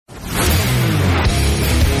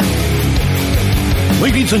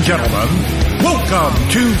Ladies and gentlemen, welcome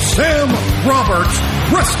to Sam Roberts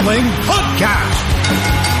Wrestling Podcast.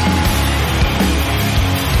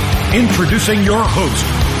 Introducing your host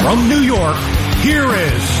from New York, here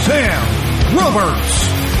is Sam Roberts.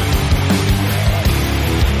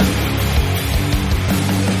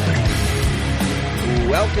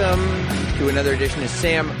 Welcome to another edition of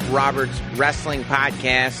Sam Roberts Wrestling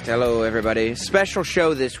Podcast. Hello, everybody. Special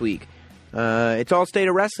show this week. It's all State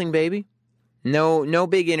of Wrestling, baby. No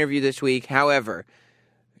big interview this week. However,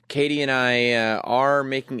 Katie and I are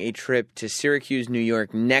making a trip to Syracuse, New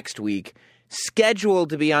York next week.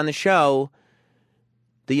 Scheduled to be on the show,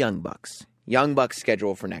 the Young Bucks. Young Bucks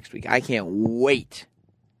scheduled for next week. I can't wait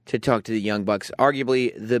to talk to the Young Bucks.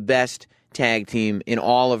 Arguably the best tag team in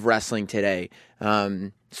all of wrestling today.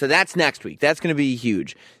 So that's next week. That's going to be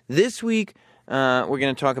huge. This week, we're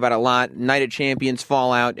going to talk about a lot. Night of Champions,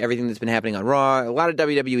 Fallout, everything that's been happening on Raw, a lot of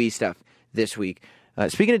WWE stuff this week.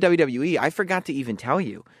 Speaking of WWE, I forgot to even tell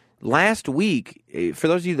you. Last week, for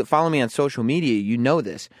those of you that follow me on social media, you know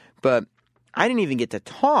this, but I didn't even get to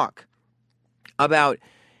talk about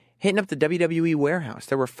hitting up the WWE warehouse.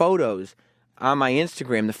 There were photos on my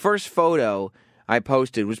Instagram. The first photo I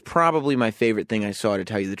posted was probably my favorite thing I saw, to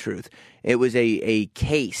tell you the truth. It was a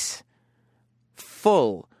case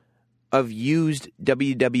full of used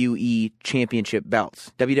WWE championship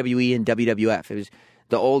belts, WWE and WWF. It was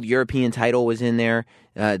the old European title was in there.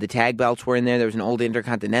 The tag belts were in there. There was an old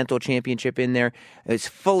Intercontinental Championship in there. It was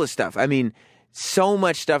full of stuff. I mean, so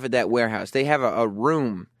much stuff at that warehouse. They have a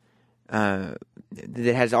room that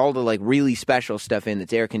has all the like really special stuff in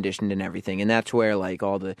that's air conditioned and everything, and that's where like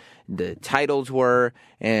all the titles were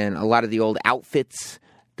and a lot of the old outfits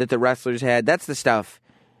that the wrestlers had. That's the stuff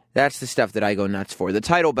that I go nuts for. The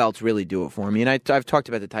title belts really do it for me, and I've talked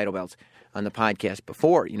about the title belts on the podcast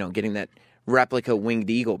before. You know, getting that replica Winged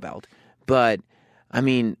Eagle belt, but I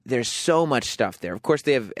mean, there's so much stuff there. Of course,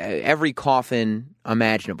 they have every coffin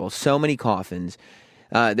imaginable. So many coffins.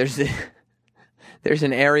 There's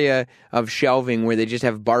an area of shelving where they just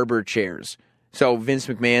have barber chairs. So Vince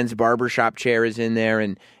McMahon's barbershop chair is in there,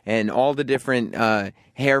 and all the different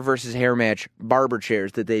hair versus hair match barber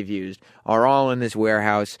chairs that they've used are all in this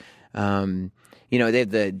warehouse. You know, they have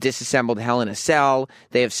the disassembled Hell in a Cell.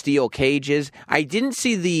 They have steel cages. I didn't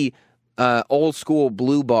see the old school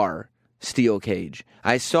blue bar steel cage.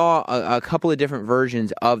 I saw a couple of different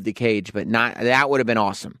versions of the cage, but not that would have been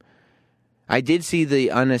awesome. I did see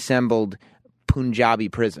the unassembled Punjabi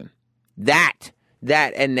prison. That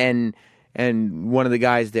and one of the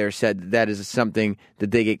guys there said that is something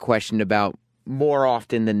that they get questioned about more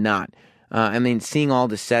often than not. I mean, seeing all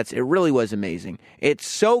the sets, it really was amazing. It's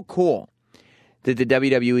so cool that the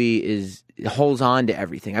WWE holds on to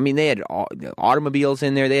everything. I mean, they had automobiles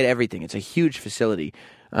in there. They had everything. It's a huge facility.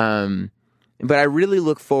 But I really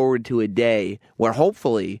look forward to a day where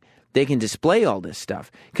hopefully they can display all this stuff,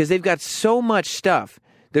 because they've got so much stuff.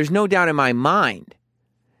 There's no doubt in my mind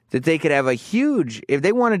that they could have a huge, if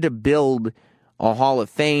they wanted to build a Hall of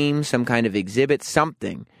Fame, some kind of exhibit,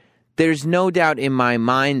 something, there's no doubt in my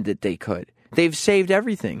mind that they could. They've saved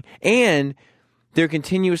everything. And they're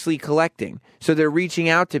continuously collecting. So they're reaching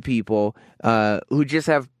out to people who just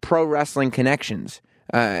have pro wrestling connections,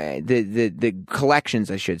 the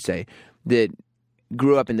collections, I should say, that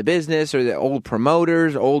grew up in the business, or the old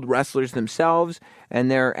promoters, old wrestlers themselves,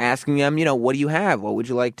 and they're asking them, you know, what do you have? What would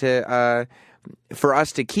you like to for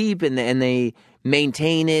us to keep? And they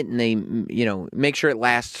maintain it, and they, you know, make sure it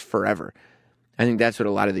lasts forever. I think that's what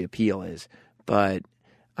a lot of the appeal is. But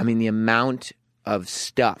I mean, the amount of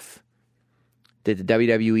stuff that the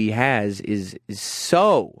WWE has is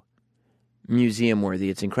so museum worthy.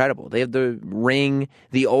 It's incredible. They have the ring,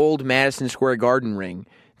 the old Madison Square Garden ring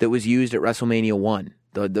that was used at WrestleMania 1.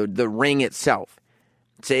 The ring itself.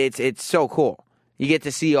 It's so cool. You get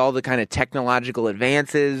to see all the kind of technological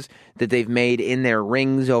advances that they've made in their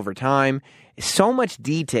rings over time. So much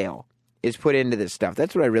detail is put into this stuff.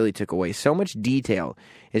 That's what I really took away. So much detail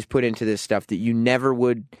is put into this stuff that you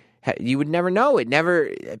would never know. It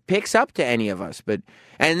never picks up to any of us.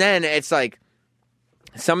 And then it's like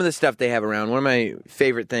some of the stuff they have around. One of my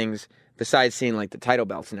favorite things, besides seeing like the title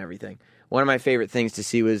belts and everything, one of my favorite things to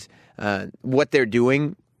see was what they're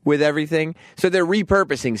doing with everything. So they're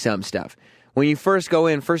repurposing some stuff. When you first go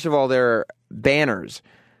in, first of all, there are banners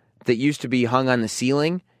that used to be hung on the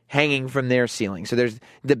ceiling, hanging from their ceiling. So there's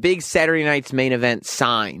the big Saturday Night's Main Event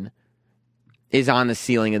sign is on the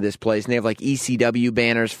ceiling of this place. And they have like ECW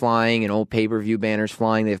banners flying and old pay-per-view banners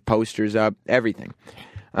flying. They have posters up, everything.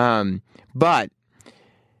 But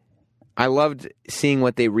I loved seeing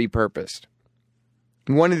what they repurposed.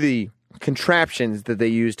 One of the contraptions that they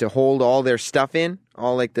use to hold all their stuff in,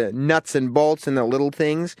 all like the nuts and bolts and the little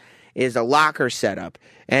things, is a locker setup.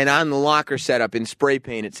 And on the locker setup in spray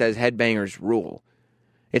paint, it says Headbangers Rule.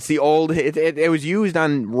 It's the old, it was used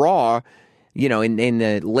on Raw, in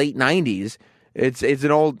the late 90s. It's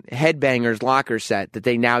an old Headbangers locker set that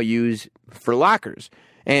they now use for lockers.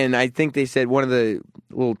 And I think they said one of the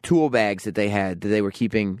little tool bags that they had that they were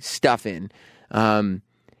keeping stuff in,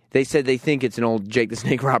 they said they think it's an old Jake the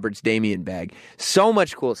Snake Roberts Damien bag. So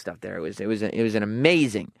much cool stuff there. It was an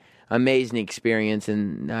amazing experience,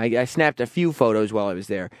 and I snapped a few photos while I was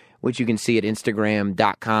there, which you can see at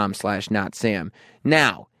Instagram.com/NotSam.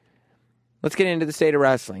 Now, let's get into the state of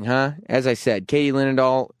wrestling, huh? As I said, Katie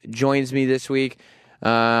Linendahl joins me this week, and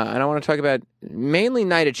I want to talk about mainly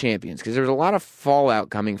Night of Champions, because there was a lot of fallout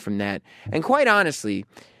coming from that. And quite honestly,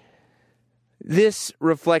 this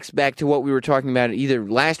reflects back to what we were talking about either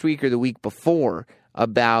last week or the week before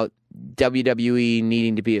about WWE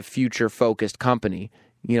needing to be a future-focused company.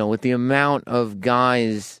 With the amount of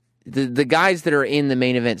guys, the guys that are in the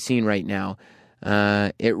main event scene right now,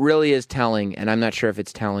 it really is telling, and I'm not sure if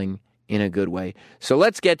it's telling in a good way. So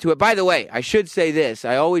let's get to it. By the way, I should say this.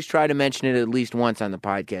 I always try to mention it at least once on the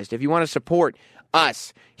podcast. If you want to support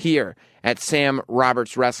us here at Sam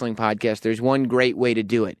Roberts Wrestling Podcast, there's one great way to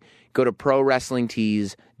do it. Go to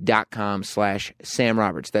ProWrestlingTees.com/Sam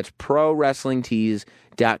Roberts. That's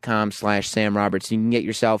ProWrestlingTees.com/Sam Roberts. You can get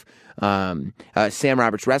yourself a Sam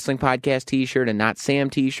Roberts Wrestling Podcast t-shirt, a Not Sam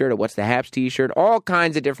t-shirt, a What's the Haps t-shirt, all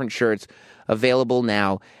kinds of different shirts available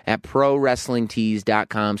now at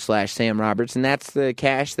ProWrestlingTees.com/Sam Roberts. And that's the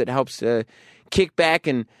cash that helps kick back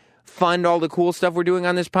and fund all the cool stuff we're doing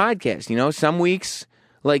on this podcast. Some weeks,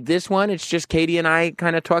 like this one, it's just Katie and I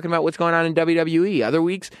kind of talking about what's going on in WWE. Other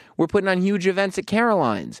weeks, we're putting on huge events at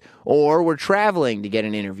Caroline's, or we're traveling to get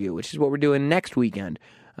an interview, which is what we're doing next weekend.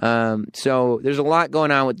 So there's a lot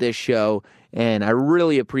going on with this show, and I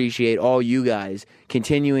really appreciate all you guys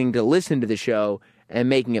continuing to listen to the show and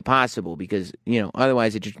making it possible, because,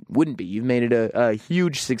 otherwise it just wouldn't be. You've made it a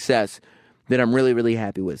huge success that I'm really, really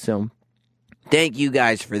happy with. So thank you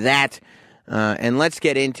guys for that. And let's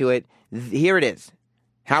get into it. Here it is.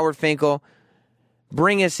 Howard Finkel,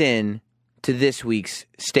 bring us in to this week's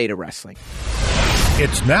State of Wrestling.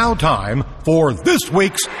 It's now time for this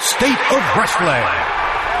week's State of Wrestling.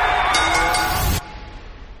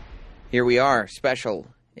 Here we are, special,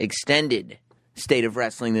 extended State of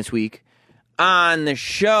Wrestling this week. On the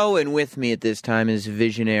show, and with me at this time is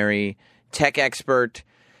visionary, tech expert,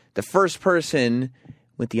 the first person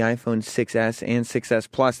with the iPhone 6S and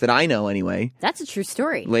 6S Plus that I know anyway. That's a true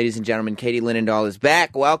story. Ladies and gentlemen, Katie Linendahl is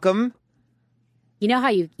back. Welcome. You know how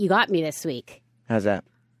you got me this week? How's that?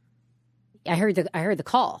 I heard the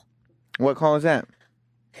call. What call is that?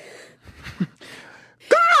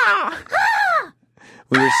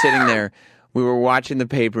 We were sitting there. We were watching the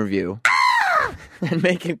pay-per-view and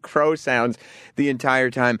making crow sounds the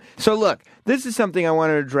entire time. So look, this is something I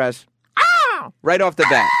want to address right off the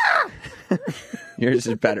bat. Yours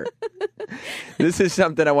is better. This is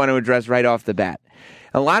something I want to address right off the bat.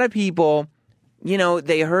 A lot of people,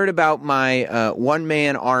 they heard about my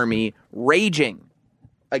one-man army raging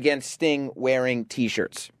against Sting wearing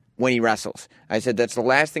T-shirts when he wrestles. I said, that's the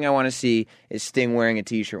last thing I want to see is Sting wearing a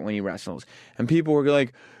T-shirt when he wrestles. And people were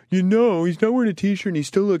like, he's not wearing a T-shirt and he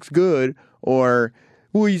still looks good. Or,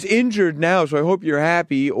 well, he's injured now, so I hope you're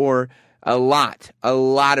happy. Or a lot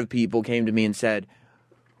of people came to me and said,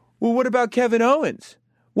 well, what about Kevin Owens?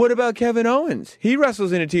 What about Kevin Owens? He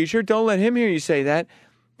wrestles in a T-shirt. Don't let him hear you say that.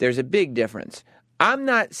 There's a big difference. I'm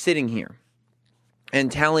not sitting here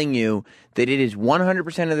and telling you that it is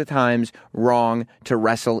 100% of the times wrong to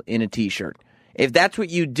wrestle in a T-shirt. If that's what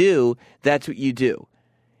you do, that's what you do.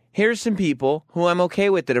 Here's some people who I'm okay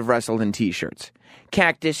with that have wrestled in T-shirts.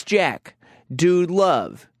 Cactus Jack, Dude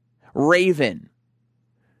Love, Raven,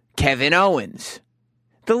 Kevin Owens.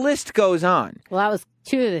 The list goes on. Well, that was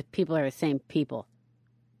two of the people are the same people.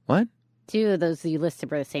 What? Two of those you listed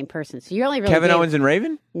were the same person. So you're only really Kevin Owens and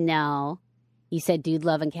Raven? No. You said Dude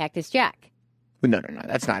Love and Cactus Jack. No,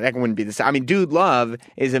 that's not. That wouldn't be the same. I mean, Dude Love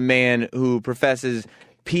is a man who professes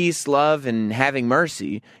peace, love, and having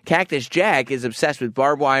mercy. Cactus Jack is obsessed with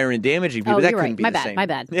barbed wire and damaging people. Oh, that you're couldn't right. be the same. My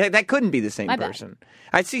bad. Yeah, that couldn't be the same person.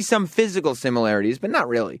 I see some physical similarities, but not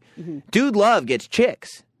really. Mm-hmm. Dude Love gets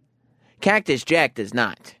chicks. Cactus Jack does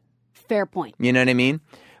not. Fair point. You know what I mean?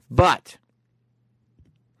 But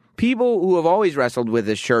people who have always wrestled with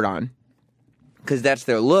a shirt on, because that's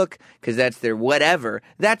their look, because that's their whatever,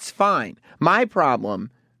 that's fine. My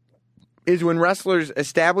problem is when wrestlers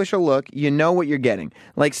establish a look, you know what you're getting.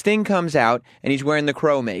 Like Sting comes out and he's wearing the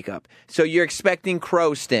Crow makeup. So you're expecting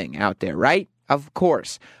Crow Sting out there, right? Of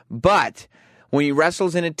course. But when he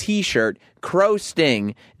wrestles in a T-shirt, Crow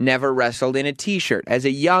Sting never wrestled in a T-shirt. As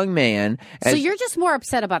a young man... So you're just more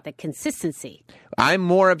upset about the consistency. I'm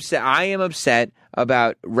more upset. I am upset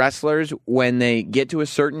about wrestlers when they get to a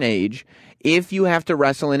certain age. If you have to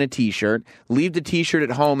wrestle in a T-shirt, leave the T-shirt at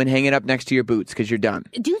home and hang it up next to your boots because you're done.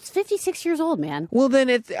 Dude's 56 years old, man. Well, then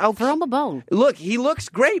it's... I'll Throw him a bone. Look, he looks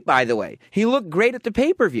great, by the way. He looked great at the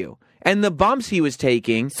pay-per-view. And the bumps he was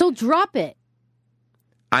taking... So drop it.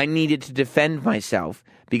 I needed to defend myself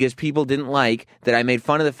because people didn't like that I made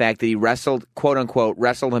fun of the fact that he wrestled, quote-unquote,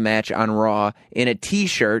 wrestled a match on Raw in a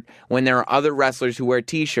T-shirt when there are other wrestlers who wear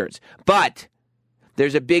T-shirts. But...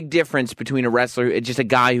 there's a big difference between a wrestler, just a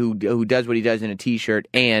guy who does what he does in a T-shirt,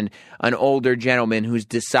 and an older gentleman who's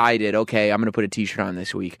decided, okay, I'm going to put a T-shirt on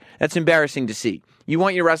this week. That's embarrassing to see. You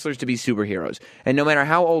want your wrestlers to be superheroes. And no matter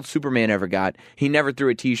how old Superman ever got, he never threw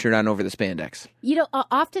a T-shirt on over the spandex. You know,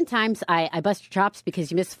 oftentimes I bust your chops because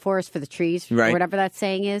you miss the forest for the trees, Right. or whatever that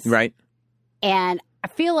saying is. Right? And I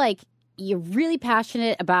feel like you're really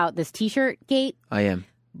passionate about this T-shirt gate, I am.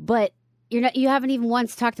 but you haven't even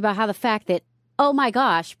once talked about how the fact that, oh my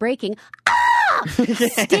gosh, breaking,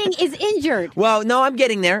 Sting is injured. Well, no, I'm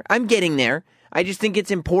getting there. I just think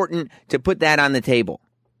it's important to put that on the table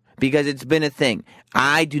because it's been a thing.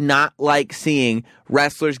 I do not like seeing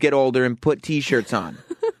wrestlers get older and put T-shirts on.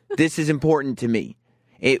 This is important to me.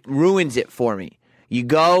 It ruins it for me. You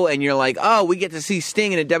go and you're like, oh, we get to see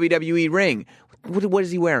Sting in a WWE ring. What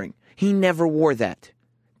is he wearing? He never wore that.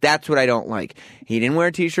 That's what I don't like. He didn't wear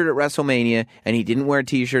a T-shirt at WrestleMania, and he didn't wear a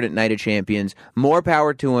T-shirt at Night of Champions. More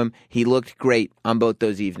power to him. He looked great on both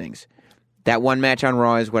those evenings. That one match on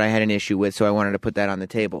Raw is what I had an issue with, so I wanted to put that on the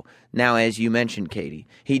table. Now, as you mentioned, Katie,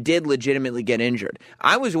 he did legitimately get injured.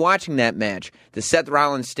 I was watching that match, the Seth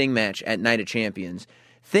Rollins-Sting match at Night of Champions,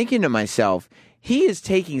 thinking to myself, he is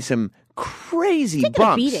taking some crazy bumps.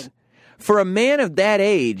 A beating. For a man of that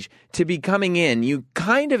age to be coming in, you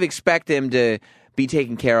kind of expect him to be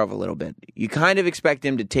taken care of a little bit. You kind of expect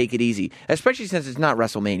him to take it easy, especially since it's not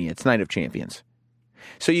WrestleMania, it's Night of Champions.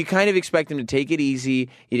 So you kind of expect him to take it easy.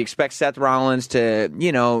 You'd expect Seth Rollins to,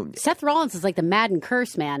 Seth Rollins is like the Madden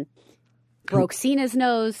curse, man. Broke Cena's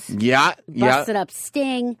nose. Yeah. Busted up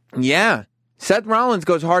Sting. Yeah. Seth Rollins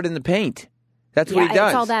goes hard in the paint. That's what he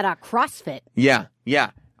does. It's all that CrossFit. Yeah.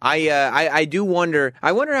 I do wonder.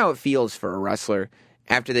 I wonder how it feels for a wrestler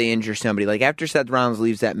after they injure somebody. Like after Seth Rollins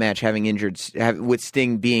leaves that match with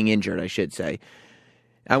Sting being injured, I should say.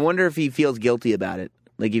 I wonder if he feels guilty about it.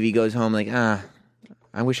 Like if he goes home like,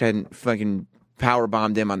 I wish I hadn't fucking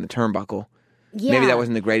powerbombed him on the turnbuckle. Yeah. Maybe that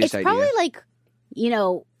wasn't the greatest idea. It's probably like,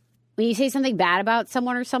 when you say something bad about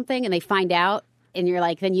someone or something and they find out and you're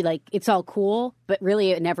like, then you like, it's all cool, but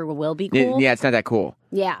really it never will be cool. Yeah, it's not that cool.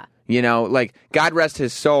 Yeah. Like, God rest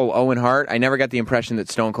his soul, Owen Hart. I never got the impression that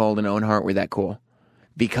Stone Cold and Owen Hart were that cool.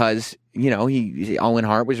 Because, Owen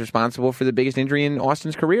Hart was responsible for the biggest injury in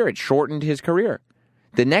Austin's career. It shortened his career.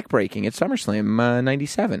 The neck breaking at SummerSlam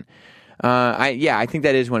 97. I think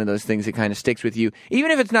that is one of those things that kind of sticks with you,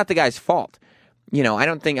 even if it's not the guy's fault. I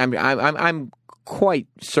don't think I'm quite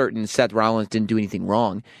certain Seth Rollins didn't do anything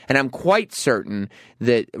wrong, and I'm quite certain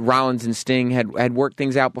that Rollins and Sting had worked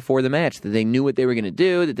things out before the match, that they knew what they were going to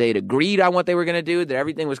do, that they had agreed on what they were going to do, that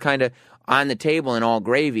everything was kind of on the table and all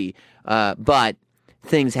gravy. But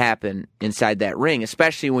things happen inside that ring,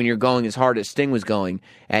 especially when you're going as hard as Sting was going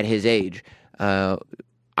at his age.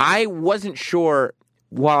 I wasn't sure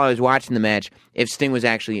while I was watching the match if Sting was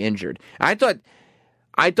actually injured. I thought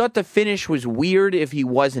the finish was weird if he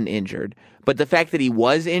wasn't injured, but the fact that he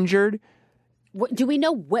was injured. Do we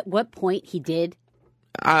know what point he did?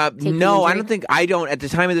 No, I don't think. I don't. At the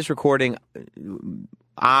time of this recording,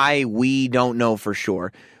 we don't know for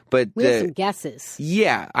sure. But we have some guesses.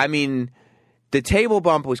 Yeah, I mean, the table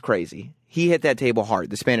bump was crazy. He hit that table hard,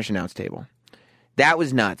 the Spanish announce table. That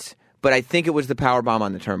was nuts. But I think it was the powerbomb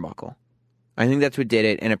on the turnbuckle. I think that's what did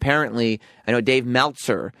it. And apparently, I know Dave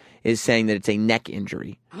Meltzer is saying that it's a neck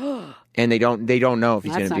injury, and they don't know if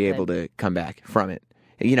he's going to be able to come back from it.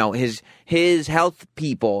 His health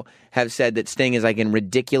people have said that Sting is like in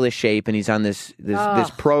ridiculous shape, and he's on this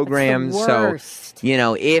program. That's the worst.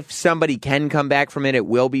 So if somebody can come back from it, it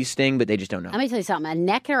will be Sting, but they just don't know. Let me tell you something: a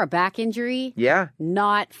neck or a back injury,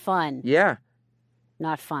 not fun. Yeah,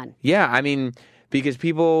 not fun. Yeah, I mean, because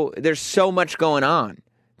there's so much going on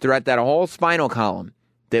throughout that whole spinal column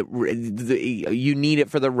that you need it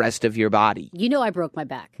for the rest of your body. I broke my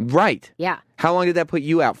back. Right. Yeah. How long did that put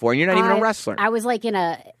you out for? And you're not even a wrestler. I was like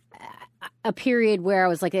a period where I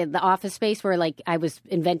was like in the Office Space where like I was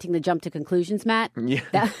inventing the jump to conclusions, Matt.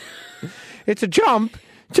 Yeah. It's a jump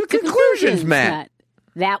to conclusions, Matt.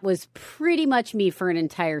 That was pretty much me for an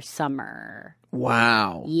entire summer.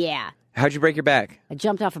 Wow. Yeah. How'd you break your back? I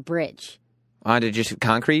jumped off a bridge. Onto just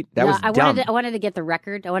concrete? That was I dumb. wanted to get the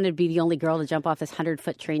record. I wanted to be the only girl to jump off this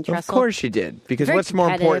 100-foot train trestle. Of course you did. Because Very what's more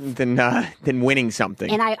competitive. important than winning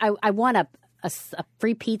something? And I won a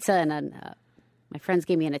free pizza and my friends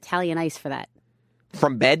gave me an Italian ice for that.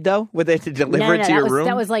 From bed, though? Would they have to deliver it to your room?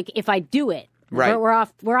 That was like, if I do it, Right. we're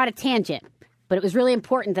on a tangent. But it was really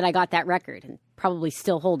important that I got that record and probably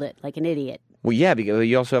still hold it like an idiot. Well, yeah, because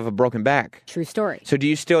you also have a broken back. True story. So do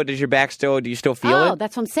you still feel it?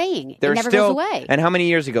 That's what I'm saying. There's it never still, goes away. And how many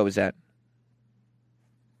years ago was that?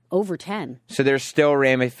 Over 10. So there's still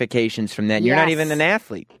ramifications from that. You're not Yes. even an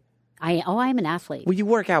athlete. I'm an athlete. Well, you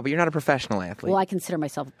work out, but you're not a professional athlete. Well, I consider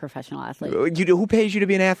myself a professional athlete. Who pays you to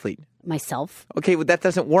be an athlete? Myself. Okay, well, that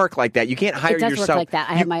doesn't work like that. You can't hire It does yourself. work like that.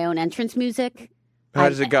 I have my own entrance music. How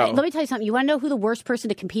does it go? Let me tell you something. You want to know who the worst person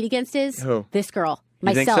to compete against is? Who? This girl.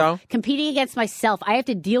 You think Myself. so? Competing against myself. I have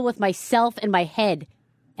to deal with myself in my head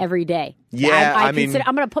every day. Yeah, I mean-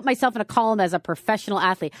 I'm going to put myself in a column as a professional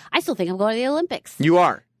athlete. I still think I'm going to the Olympics. You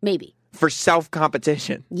are. Maybe. For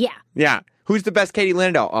self-competition. Yeah. Yeah. Who's the best Katie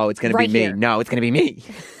Linendoll? Oh, it's going to Right be me. here. No, it's going to be me.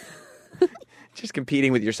 Just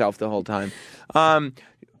competing with yourself the whole time.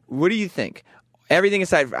 What do you think? Everything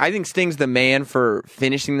aside, I think Sting's the man for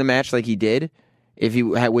finishing the match like he did if he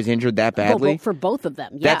was injured that badly. Well, for both of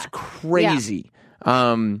them. Yeah. That's crazy.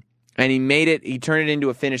 And he made it, he turned it into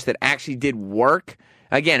a finish that actually did work.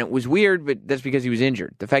 Again, it was weird, but that's because he was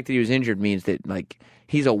injured. The fact that he was injured means that, like,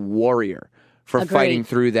 he's a warrior for Agreed. fighting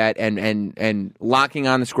through that and locking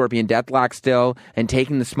on the Scorpion Deathlock still and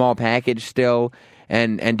taking the small package still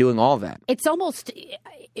and doing all that. It's almost,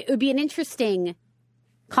 it would be an interesting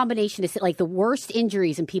combination to see, like, the worst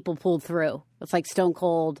injuries and people pulled through. It's like Stone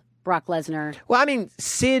Cold, Brock Lesnar. Well, I mean,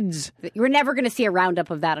 Sid's... You're never going to see a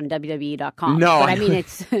roundup of that on WWE.com. No, but I mean,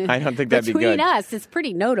 it's I don't think that'd be between good. us, it's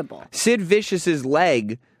pretty notable. Sid Vicious's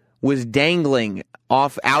leg was dangling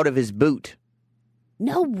out of his boot.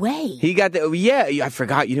 No way. He got I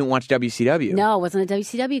forgot you didn't watch WCW. No, it wasn't a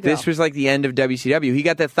WCW girl. This was like the end of WCW. He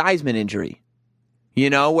got the Theismann injury,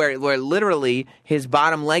 where literally his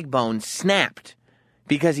bottom leg bone snapped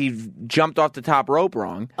because he jumped off the top rope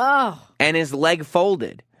wrong. Oh. And his leg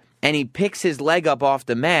folded. And he picks his leg up off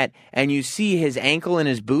the mat, and you see his ankle and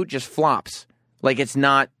his boot just flops. Like it's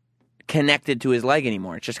not connected to his leg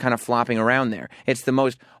anymore. It's just kind of flopping around there. It's the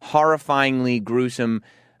most horrifyingly gruesome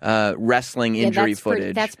wrestling injury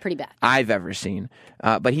footage that's pretty bad. I've ever seen.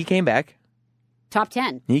 But he came back. Top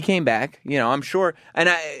 10. He came back. I'm sure.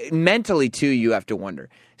 And mentally, too, you have to wonder.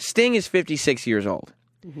 Sting is 56 years old.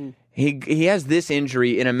 Mm-hmm. He has this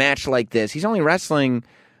injury in a match like this. He's only wrestling...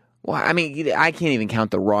 Well, I mean, I can't even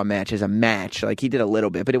count the Raw match as a match. Like, he did a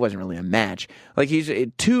little bit, but it wasn't really a match. Like, he's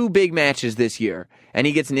 2 big matches this year, and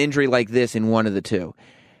he gets an injury like this in one of the 2.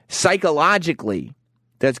 Psychologically,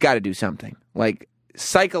 that's got to do something. Like,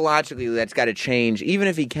 psychologically, that's got to change. Even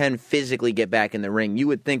if he can physically get back in the ring, you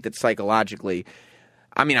would think that psychologically...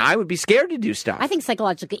 I mean, I would be scared to do stuff. I think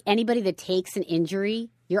psychologically, anybody that takes an injury,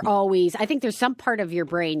 you're always, I think there's some part of your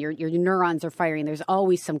brain, your neurons are firing. There's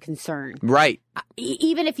always some concern. Right.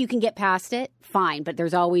 Even if you can get past it, fine, but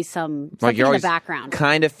there's always something Like you're in always the background.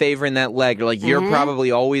 kind of favoring that leg. Like you're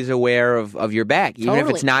probably always aware of your back. Even if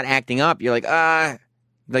Totally. it's not acting up, you're like,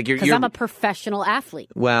 like you're... Because I'm a professional athlete.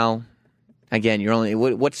 Well, again, you're only...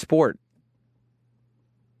 What sport?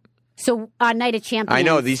 So on Night of Champions... I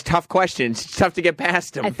know, these tough questions. It's tough to get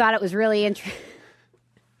past them. I thought it was really interesting.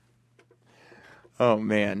 Oh,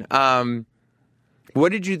 man.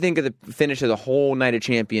 What did you think of the finish of the whole Night of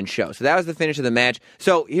Champions show? So that was the finish of the match.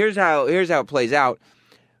 So here's how it plays out.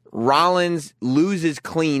 Rollins loses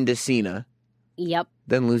clean to Cena. Yep.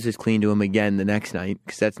 Then loses clean to him again the next night,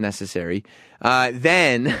 because that's necessary.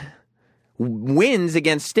 Then wins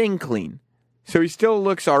against Sting clean. So he still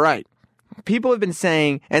looks all right. People have been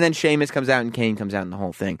saying, and then Sheamus comes out and Kane comes out and the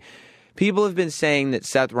whole thing. People have been saying that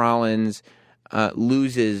Seth Rollins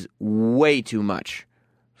loses way too much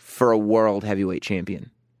for a world heavyweight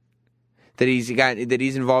champion. That he's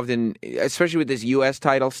involved in, especially with this U.S.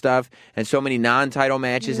 title stuff and so many non-title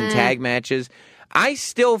matches and tag matches. I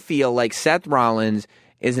still feel like Seth Rollins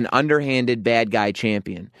is an underhanded bad guy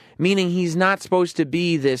champion, meaning he's not supposed to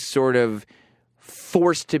be this sort of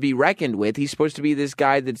force to be reckoned with. He's supposed to be this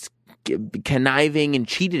guy that's conniving and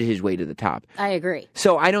cheated his way to the top. I agree.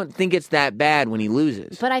 So I don't think it's that bad when he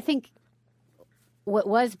loses. But I think what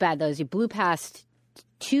was bad, though, is you blew past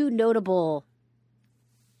 2 notable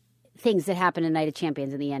things that happened in Night of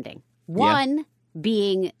Champions in the ending. One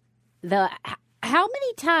being how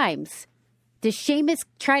many times does Sheamus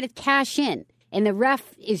try to cash in and the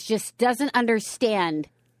ref just doesn't understand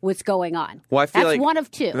what's going on? Well, I feel That's like one of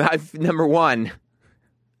two. Number one,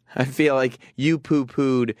 I feel like you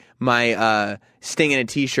poo-pooed my Sting in a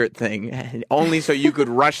T-shirt thing only so you could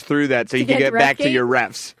rush through that so you could get back to your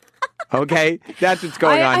refs. Okay? That's what's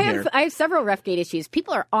going on here. I have several Refgate issues.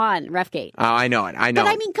 People are on Refgate. Oh, I know it. I know But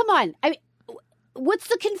it. I mean, come on. What's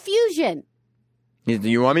the confusion?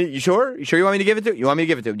 You want me? You sure? You sure you want me to give it to? You want me to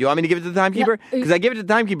give it to him? Do you want me to give it to the timekeeper? Because I give it to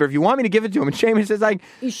the timekeeper. If you want me to give it to him, and Sheamus says like,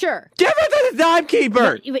 You sure? give it to the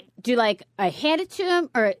timekeeper. But do I hand it to him,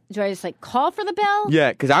 or do I just call for the bell?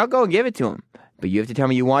 Yeah, because I'll go and give it to him. But you have to tell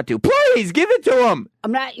me you want to. Please give it to him.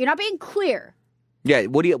 You're not being clear. Yeah.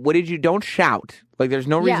 What did you? Don't shout. Like there's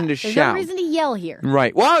no reason to there's shout. no reason to yell here.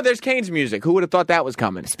 Right. Wow. There's Kane's music. Who would have thought that was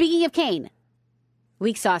coming? Speaking of Kane,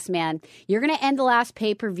 weak sauce man, you're going to end the last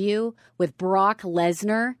pay-per-view with Brock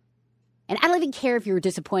Lesnar. And I don't even care if you were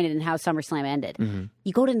disappointed in how SummerSlam ended. Mm-hmm.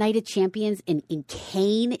 You go to Night of Champions, and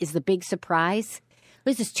Kane is the big surprise.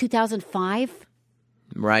 What is this, 2005?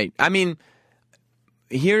 Right. I mean,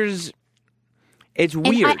 it's And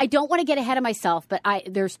weird. I don't want to get ahead of myself, but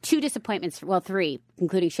there's two disappointments. Well, three,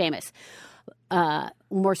 including Sheamus.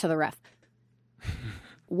 More so the ref.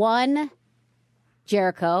 One,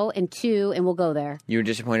 Jericho, and two, and we'll go there. You were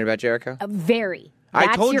disappointed about Jericho? Very. I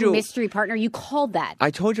That's told your you- mystery partner. You called that.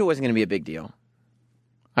 I told you it wasn't going to be a big deal.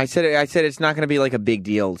 I said it's not going to be like a big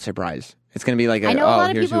deal surprise. It's going to be like I know a lot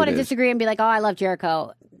of here's people who want it to is. disagree and be like, oh, I love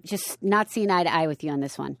Jericho. Just not seeing eye to eye with you on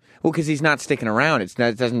this one. Well, because he's not sticking around. It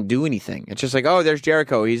doesn't do anything. It's just like, oh, there's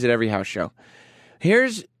Jericho. He's at every house show.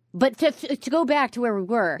 But to go back to where we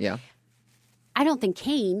were, Yeah. I don't think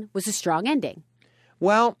Kane was a strong ending.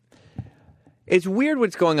 Well, it's weird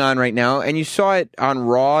what's going on right now, and you saw it on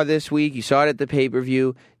Raw this week. You saw it at the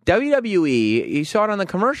pay-per-view. WWE, you saw it on the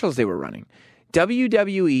commercials they were running.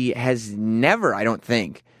 WWE has never, I don't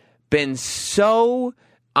think, been so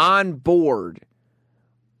on board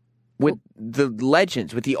with the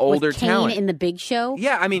legends, with the older with Kane talent. in the Big Show.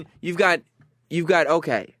 Yeah, I mean, you've got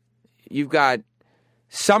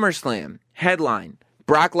SummerSlam headline,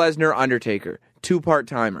 Brock Lesnar, Undertaker, two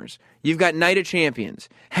part-timers. You've got Night of Champions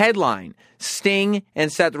headline, Sting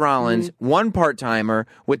and Seth Rollins, one part-timer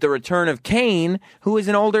with the return of Kane, who is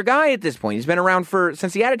an older guy at this point. He's been around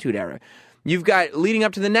since the Attitude Era. You've got leading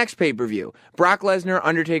up to the next pay-per-view, Brock Lesnar,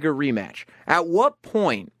 Undertaker rematch. At what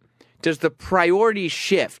point does the priority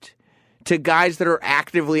shift to guys that are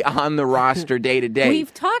actively on the roster day to day?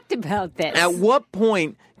 We've talked about this. At what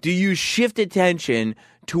point do you shift attention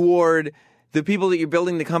toward the people that you're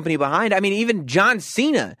building the company behind? I mean, even John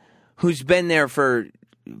Cena, who's been there for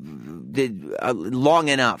long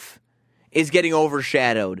enough, is getting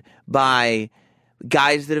overshadowed by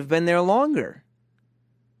guys that have been there longer.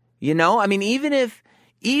 You know, I mean, even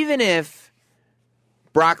if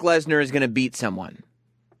Brock Lesnar is going to beat someone,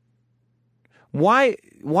 why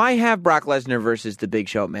have Brock Lesnar versus the Big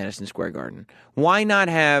Show at Madison Square Garden? Why not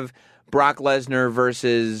have Brock Lesnar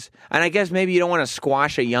versus, and I guess maybe you don't want to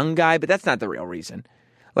squash a young guy, but that's not the real reason.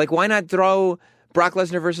 Like, why not throw Brock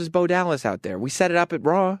Lesnar versus Bo Dallas out there? We set it up at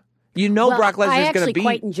Raw. You know Brock Lesnar's going to beat.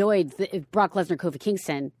 I actually quite enjoyed Brock Lesnar, Kofi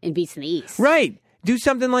Kingston in Beast in the East. Right. Do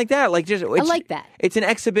something like that. I like that. It's an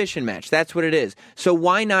exhibition match. That's what it is. So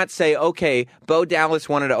why not say, okay, Bo Dallas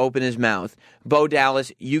wanted to open his mouth. Bo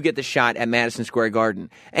Dallas, you get the shot at Madison Square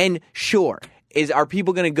Garden. And sure, are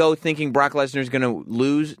people going to go thinking Brock Lesnar's going to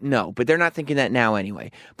lose? No, but they're not thinking that now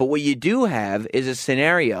anyway. But what you do have is a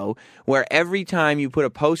scenario where every time you put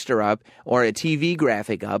a poster up or a TV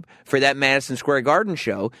graphic up for that Madison Square Garden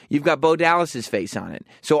show, you've got Bo Dallas's face on it.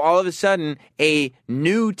 So all of a sudden, a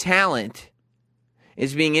new talent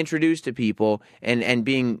is being introduced to people and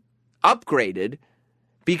being upgraded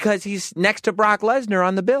because he's next to Brock Lesnar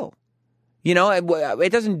on the bill. You know, it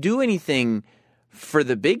doesn't do anything for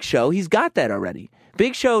the Big Show. He's got that already.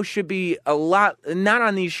 Big Show should be not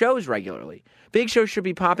on these shows regularly. Big Show should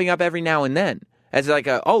be popping up every now and then as like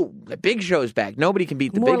the Big Show's back. Nobody can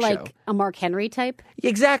beat the More Big like Show. a Mark Henry type?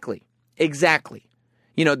 Exactly.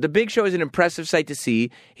 You know, the Big Show is an impressive sight to see.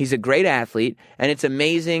 He's a great athlete, and it's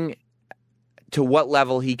amazing to what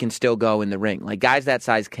level he can still go in the ring. Like, guys that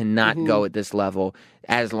size cannot go at this level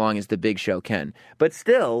as long as the Big Show can. But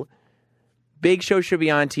still, Big Show should be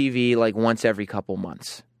on TV like once every couple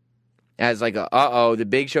months. As like, the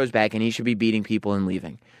Big Show's back and he should be beating people and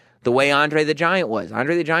leaving. The way Andre the Giant was.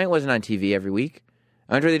 Andre the Giant wasn't on TV every week.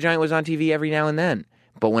 Andre the Giant was on TV every now and then.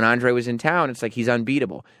 But when Andre was in town, it's like he's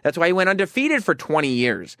unbeatable. That's why he went undefeated for 20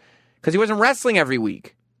 years. Because he wasn't wrestling every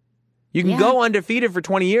week. You can go undefeated for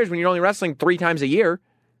 20 years when you're only wrestling 3 times a year.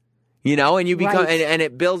 you know, and you become, Right. and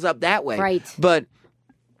it builds up that way. Right. But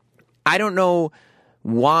I don't know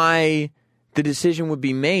why the decision would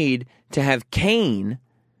be made to have Kane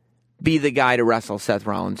be the guy to wrestle Seth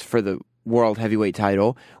Rollins for the World Heavyweight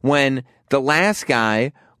title when the last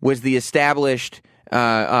guy was the established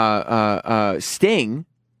Sting,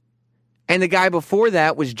 and the guy before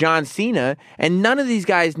that was John Cena, and none of these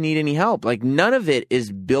guys need any help. Like, none of it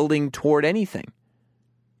is building toward anything.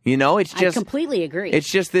 You know, it's just... I completely agree. It's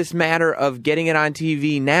just this matter of getting it on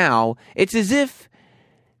TV now. It's as if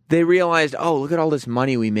they realized, oh, look at all this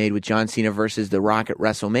money we made with John Cena versus The Rock at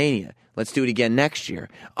WrestleMania. Let's do it again next year.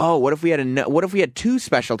 Oh, what if we had two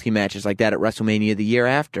specialty matches like that at WrestleMania the year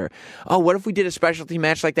after? Oh, what if we did a specialty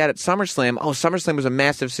match like that at SummerSlam? Oh, SummerSlam was a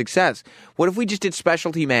massive success. What if we just did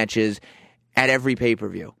specialty matches at every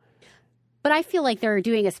pay-per-view? But I feel like they're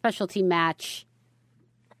doing a specialty match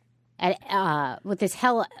at with the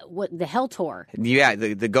Hell Tour, Yeah,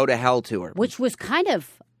 the Go to Hell tour. which was kind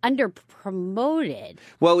of under-promoted,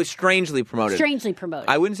 Well, it was strangely promoted. strangely promoted.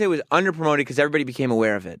 I wouldn't say it was under-promoted because everybody became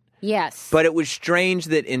aware of it. Yes. But it was strange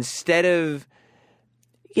that instead of,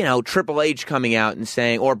 you know, Triple H coming out and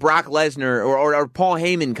saying, or Brock Lesnar, or Paul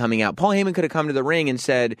Heyman coming out. Paul Heyman could have come to the ring and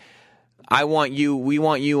said, we want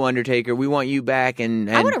you, Undertaker, we want you back. And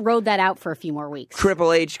I would have rode that out for a few more weeks.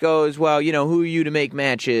 Triple H goes, well, you know, who are you to make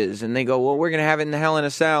matches? And they go, well, we're going to have it in the Hell in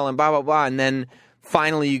a Cell and blah, blah, blah. And then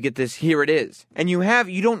finally you get this, here it is. And you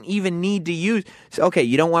don't even need to use, okay,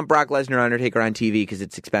 you don't want Brock Lesnar or Undertaker on TV because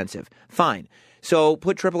it's expensive. Fine. So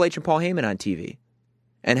put Triple H and Paul Heyman on TV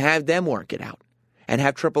and have them work it out. And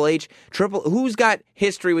have Triple H, who's got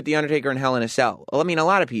history with The Undertaker in Hell in a Cell? Well, I mean, a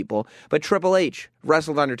lot of people, but Triple H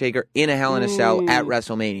wrestled Undertaker in a Hell in a Cell at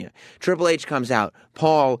WrestleMania. Triple H comes out,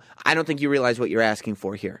 Paul, I don't think you realize what you're asking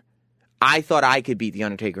for here. I thought I could beat The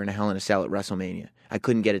Undertaker in a Hell in a Cell at WrestleMania. I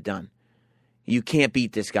couldn't get it done. You can't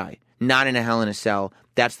beat this guy. Not in a Hell in a Cell.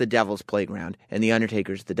 That's the devil's playground, and The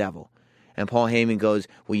Undertaker's the devil. And Paul Heyman goes,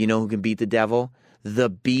 well, you know who can beat the devil? The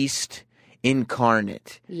Beast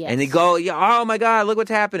incarnate. Yes. And they go, oh my God, look what's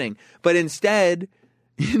happening. But instead,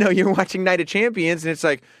 you know, you're watching Night of Champions, and it's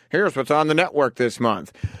like, here's what's on the network this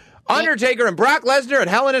month. Undertaker and Brock Lesnar at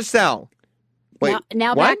Hell in a Cell. Wait,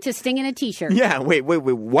 now what? back to Sting in a T-shirt. Yeah, wait,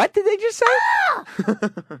 what did they just say?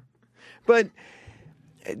 But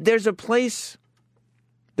there's a place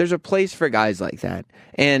for guys like that.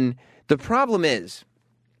 And the problem is,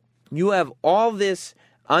 you have all this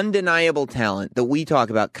undeniable talent that we talk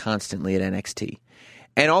about constantly at NXT.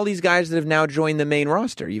 And all these guys that have now joined the main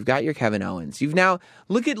roster. You've got your Kevin Owens. You've now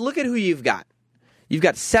look at who you've got. You've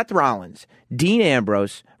got Seth Rollins, Dean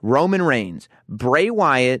Ambrose, Roman Reigns, Bray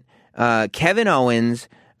Wyatt, Kevin Owens,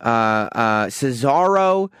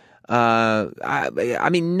 Cesaro, I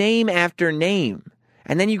mean, name after name.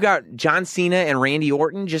 And then you've got John Cena and Randy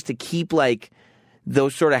Orton just to keep like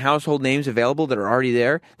those sort of household names available that are already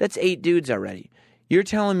there. That's 8 dudes already. You're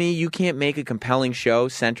telling me you can't make a compelling show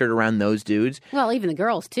centered around those dudes? Well, even the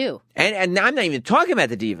girls, too. And I'm not even talking about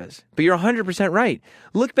the divas, but you're 100% right.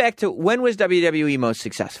 Look back to when was WWE most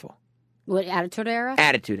successful? What, Attitude Era?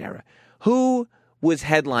 Attitude Era. Who was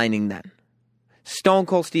headlining then? Stone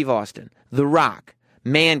Cold Steve Austin, The Rock,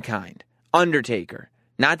 Mankind, Undertaker.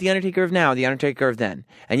 Not the Undertaker of now, the Undertaker of then.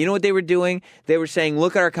 And you know what they were doing? They were saying,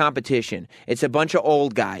 look at our competition. It's a bunch of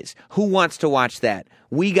old guys. Who wants to watch that?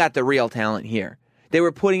 We got the real talent here. They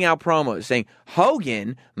were putting out promos saying,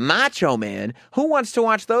 Hogan, Macho Man, who wants to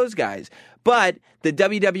watch those guys? But the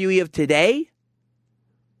WWE of today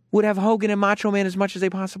would have Hogan and Macho Man as much as they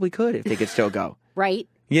possibly could if they could still go. Right.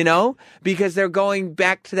 You know? Because they're going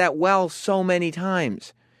back to that well so many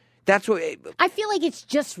times. That's what I feel like it's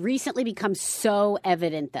just recently become so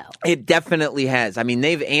evident, though. it definitely has. I mean,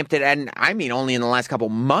 they've amped it, and I mean only in the last couple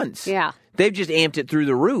months. Yeah. They've just amped it through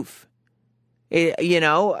the roof. You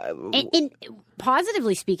know? And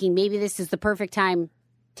positively speaking, maybe this is the perfect time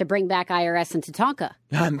to bring back IRS and Tatanka.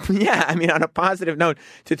 Yeah, I mean, on a positive note,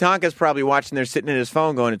 Tatanka's probably watching there sitting at his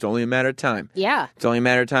phone going, it's only a matter of time. Yeah. It's only a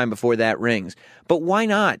matter of time before that rings. But why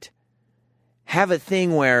not have a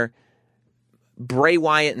thing where Bray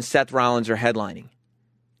Wyatt and Seth Rollins are headlining?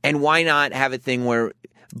 And why not have a thing where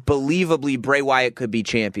believably Bray Wyatt could be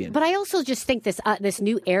champion? But I also just think this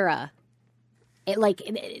new era,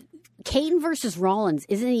 Kane versus Rollins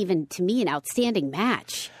isn't even, to me, an outstanding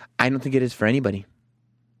match. I don't think it is for anybody,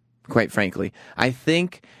 quite frankly. I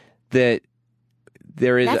think that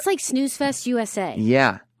there is... That's like Snooze Fest USA.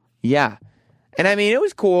 Yeah. And I mean, it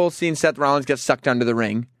was cool seeing Seth Rollins get sucked under the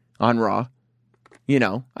ring on Raw. You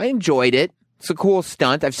know, I enjoyed it. It's a cool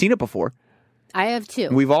stunt. I've seen it before. I have too.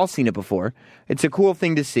 We've all seen it before. It's a cool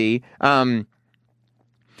thing to see. I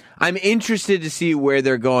I'm interested to see where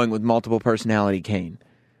they're going with multiple personality Kane,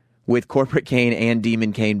 with corporate Kane and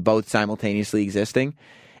Demon Kane both simultaneously existing.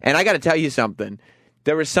 And I got to tell you something.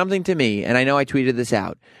 There was something to me, and I know I tweeted this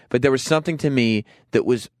out, but there was something to me that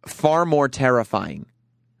was far more terrifying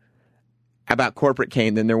about corporate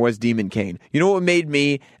Kane than there was Demon Kane. You know what made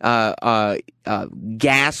me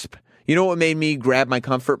gasp? You know what made me grab my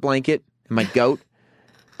comfort blanket and my goat?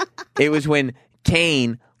 It was when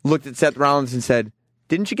Kane looked at Seth Rollins and said,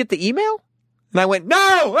 "Didn't you get the email?" And I went, "No!"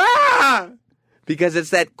 Ah! Because it's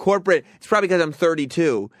that corporate, it's probably because I'm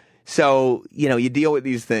 32. So, you deal with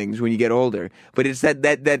these things when you get older. But it's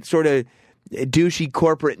that sort of douchey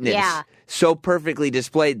corporateness so perfectly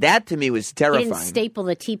displayed. That to me was terrifying. He didn't staple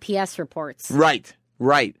the TPS reports. Right.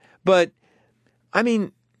 But, I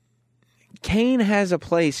mean, Kane has a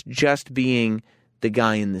place just being the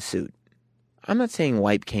guy in the suit. I'm not saying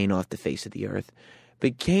wipe Kane off the face of the earth,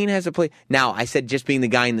 but Kane has a place. Now, I said just being the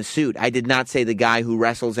guy in the suit. I did not say the guy who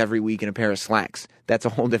wrestles every week in a pair of slacks. That's a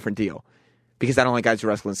whole different deal. Because I don't like guys who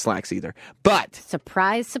wrestle in slacks either. But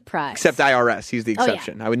surprise. Except IRS. He's the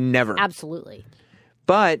exception. Oh, yeah. I would never. Absolutely.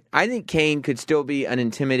 But I think Kane could still be an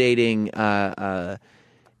intimidating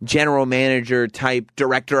general manager type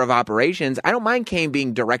director of operations. I don't mind Kane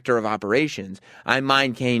being director of operations. I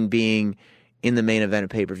mind Kane being in the main event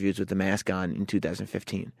of pay-per-views with the mask on in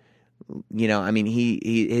 2015.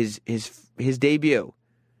 His debut.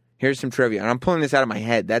 Here's some trivia. And I'm pulling this out of my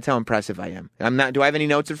head. That's how impressive I am. Do I have any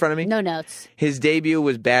notes in front of me? No notes. His debut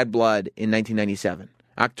was Bad Blood in 1997.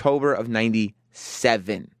 October of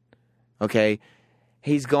 97. Okay?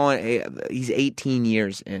 He's 18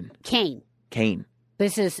 years in. Kane.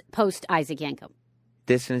 This is post Isaac Yankem.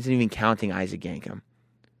 This isn't even counting Isaac Yankem.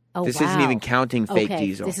 Oh, this wow. isn't even counting Fake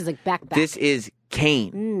Diesel. This is like back. This is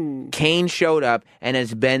Kane. Kane showed up and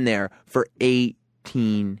has been there for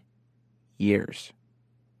 18 years.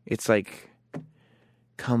 It's like,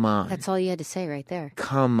 come on. That's all you had to say right there.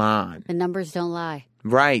 Come on. The numbers don't lie.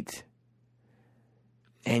 Right.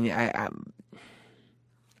 And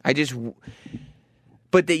I just...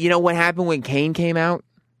 But you know what happened when Kane came out?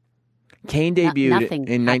 Kane debuted...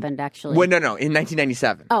 Nothing happened, actually. Well, no, in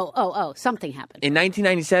 1997. Oh, something happened. In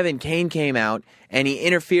 1997, Kane came out, and he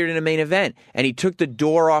interfered in a main event, and he took the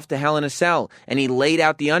door off to Hell in a Cell, and he laid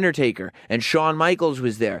out The Undertaker, and Shawn Michaels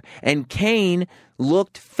was there. And Kane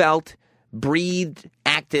looked, felt, breathed,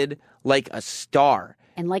 acted like a star.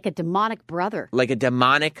 And like a demonic brother.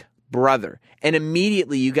 And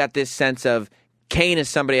immediately you got this sense of, Kane is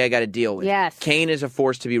somebody I got to deal with. Yes. Kane is a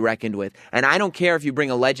force to be reckoned with. And I don't care if you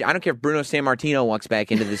bring a legend. I don't care if Bruno Sammartino walks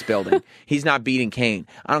back into this building. He's not beating Kane.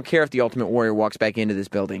 I don't care if the Ultimate Warrior walks back into this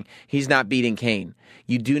building. He's not beating Kane.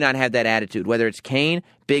 You do not have that attitude. Whether it's Kane,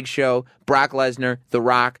 Big Show, Brock Lesnar, The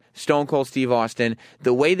Rock, Stone Cold Steve Austin,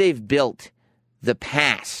 the way they've built the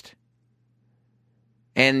past.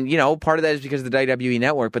 And, part of that is because of the WWE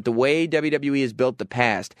Network. But the way WWE has built the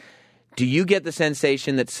past, do you get the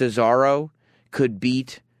sensation that Cesaro could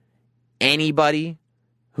beat anybody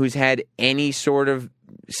who's had any sort of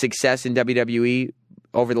success in WWE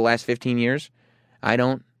over the last 15 years? I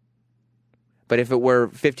don't. But if it were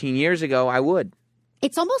 15 years ago, I would.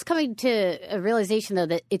 It's almost coming to a realization, though,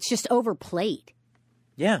 that it's just overplayed.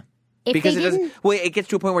 Yeah. If because they it doesn't. Well, it gets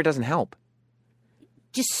to a point where it doesn't help.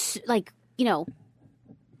 Just like,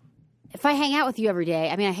 if I hang out with you every day,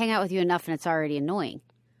 I hang out with you enough and it's already annoying.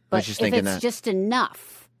 But if it's just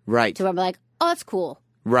enough. Right. To where I'm like, oh, that's cool.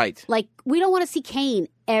 Right. Like, we don't want to see Kane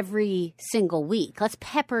every single week. Let's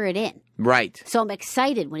pepper it in. Right. So I'm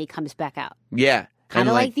excited when he comes back out. Yeah. Kind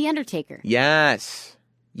of like The Undertaker. Yes.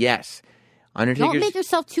 Undertaker's... Don't make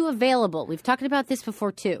yourself too available. We've talked about this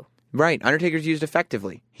before, too. Right. Undertaker's used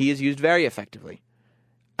effectively. He is used very effectively.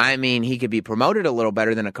 He could be promoted a little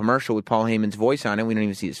better than a commercial with Paul Heyman's voice on it. We don't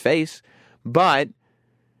even see his face. But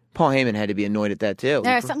Paul Heyman had to be annoyed at that, too.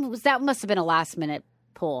 That must have been a last-minute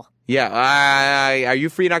pull. Yeah. Are you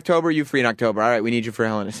free in October? All right, we need you for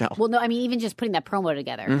Hell in a Cell. Well, no, even just putting that promo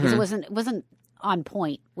together. Because it wasn't on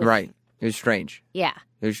point. Right. It was strange. Yeah.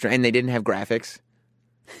 It was strange. And they didn't have graphics.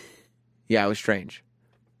 Yeah, it was strange.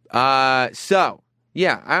 I'm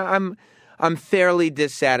fairly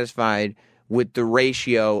dissatisfied with the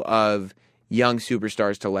ratio of young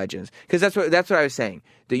superstars to legends. Because that's what I was saying.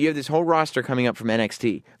 That you have this whole roster coming up from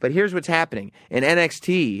NXT. But here's what's happening. In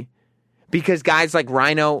NXT, because guys like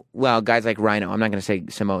Rhino, I'm not going to say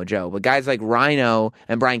Samoa Joe, but guys like Rhino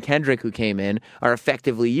and Brian Kendrick who came in are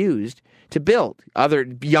effectively used to build other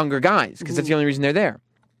younger guys. Because that's the only reason they're there.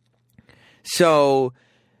 So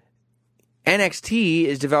NXT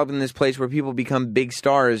is developing this place where people become big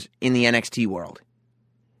stars in the NXT world.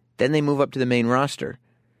 Then they move up to the main roster.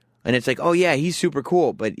 And it's like, oh, yeah, he's super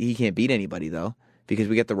cool, but he can't beat anybody, though, because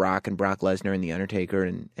we got The Rock and Brock Lesnar and The Undertaker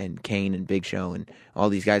and Kane and Big Show and all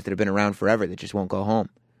these guys that have been around forever that just won't go home.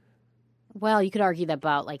 Well, you could argue that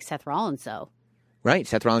about, like, Seth Rollins, though. Right.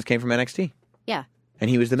 Seth Rollins came from NXT. Yeah. And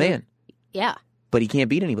he was the man. Yeah. But he can't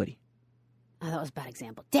beat anybody. Oh, that was a bad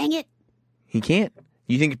example. Dang it. He can't.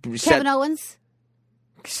 You think Kevin Owens?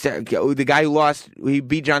 The guy who lost, he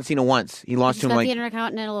beat John Cena once. He lost to him the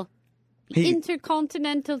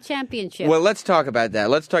Intercontinental Championship. Well, let's talk about that.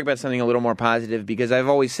 Let's talk about something a little more positive, because I've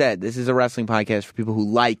always said this is a wrestling podcast for people who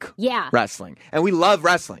like wrestling. And we love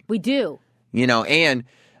wrestling. We do. You know, and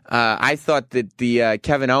I thought that the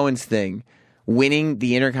Kevin Owens thing, winning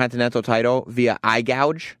the Intercontinental title via eye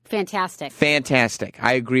gouge. Fantastic.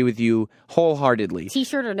 I agree with you wholeheartedly.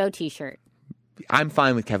 T-shirt or no T-shirt? I'm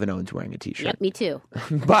fine with Kevin Owens wearing a T-shirt. Yep, me too.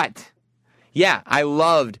 But, yeah, I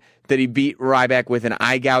loved that he beat Ryback with an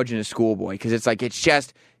eye gouge and a schoolboy, because it's like, it's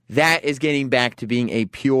just, that is getting back to being a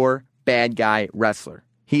pure bad guy wrestler.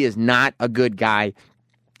 He is not a good guy.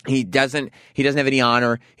 He doesn't have any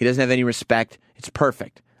honor. He doesn't have any respect. It's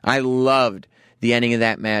perfect. I loved the ending of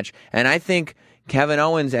that match. And I think Kevin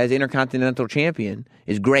Owens as Intercontinental Champion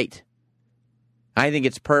is great. I think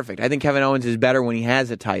it's perfect. I think Kevin Owens is better when he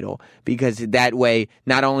has a title, because that way,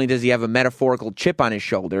 not only does he have a metaphorical chip on his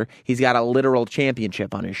shoulder, he's got a literal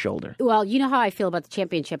championship on his shoulder. Well, you know how I feel about the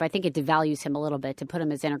championship. I think it devalues him a little bit to put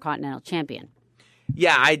him as Intercontinental Champion.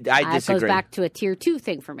 Yeah, I disagree. It goes back to a Tier 2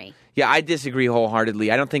 thing for me. Yeah, I disagree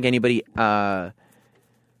wholeheartedly. I don't think anybody...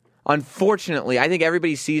 Unfortunately, I think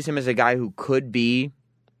everybody sees him as a guy who could be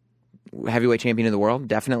heavyweight champion of the world,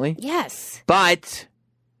 definitely. Yes. But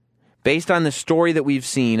based on the story that we've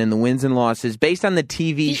seen and the wins and losses, based on the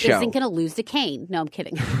TV show... He isn't going to lose to Kane. No, I'm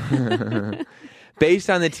kidding.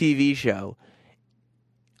 Based on the TV show,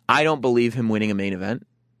 I don't believe him winning a main event,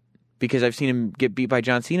 because I've seen him get beat by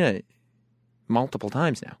John Cena multiple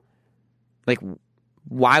times now. Like,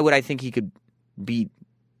 why would I think he could beat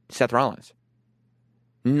Seth Rollins?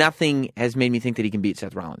 Nothing has made me think that he can beat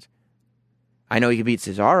Seth Rollins. I know he can beat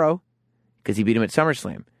Cesaro because he beat him at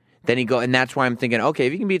SummerSlam. Then and that's why I'm thinking, okay,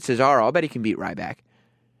 if he can beat Cesaro, I'll bet he can beat Ryback.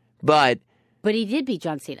 But he did beat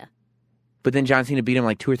John Cena. But then John Cena beat him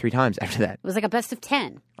like 2 or 3 times after that. It was like a best of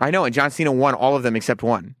 10. I know, and John Cena won all of them except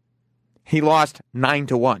one. He lost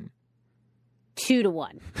 9-1.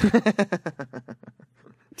 2-1.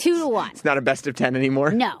 2-1. It's not a best of 10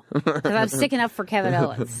 anymore? No, because I'm sticking up for Kevin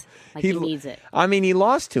Owens. Like he needs it. I mean, he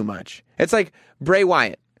lost too much. It's like Bray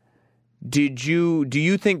Wyatt. Do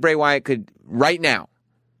you think Bray Wyatt could, right now,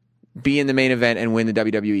 be in the main event and win the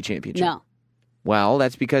WWE Championship? No. Well,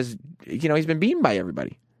 that's because, he's been beaten by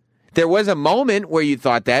everybody. There was a moment where you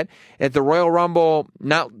thought that at the Royal Rumble,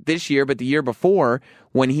 not this year, but the year before,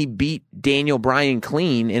 when he beat Daniel Bryan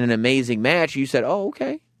clean in an amazing match, you said, oh,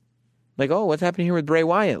 okay. Like, oh, what's happening here with Bray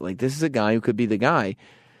Wyatt? Like, this is a guy who could be the guy,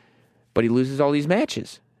 but he loses all these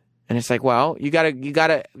matches. And it's like, well, you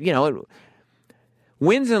gotta,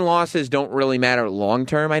 wins and losses don't really matter long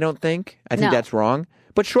term, I don't think. I think that's wrong.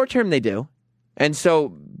 But short term, they do. And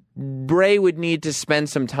so Bray would need to spend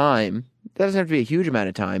some time. That doesn't have to be a huge amount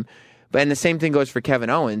of time. And the same thing goes for Kevin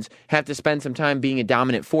Owens. Have to spend some time being a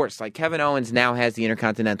dominant force. Like, Kevin Owens now has the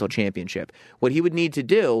Intercontinental Championship. What he would need to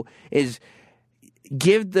do is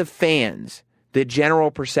give the fans the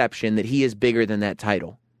general perception that he is bigger than that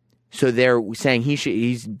title. So they're saying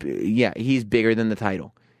he's bigger than the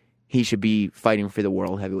title. He should be fighting for the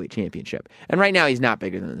World Heavyweight Championship. And right now, he's not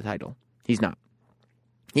bigger than the title. He's not.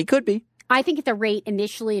 He could be. I think at the rate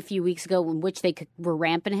initially a few weeks ago in which they were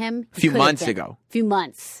ramping him. A few months ago.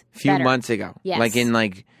 Yes. Like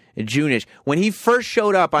in June-ish. When he first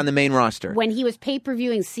showed up on the main roster. When he was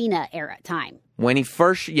pay-per-viewing Cena era time. When he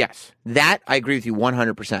first, yes. That, I agree with you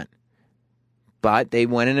 100%. But they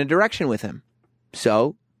went in a direction with him.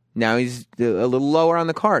 So now he's a little lower on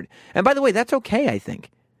the card. And by the way, that's okay, I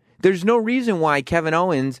think. There's no reason why Kevin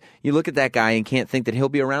Owens, you look at that guy and can't think that he'll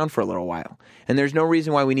be around for a little while. And there's no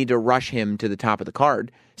reason why we need to rush him to the top of the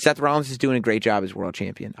card. Seth Rollins is doing a great job as world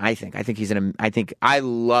champion, I think. I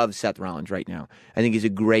love Seth Rollins right now. I think he's a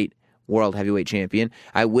great world heavyweight champion.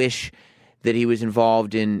 I wish that he was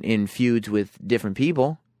involved in feuds with different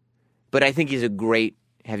people, but I think he's a great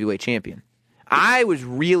heavyweight champion. I was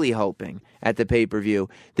really hoping at the pay-per-view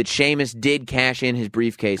that Sheamus did cash in his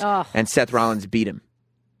briefcase and Seth Rollins beat him.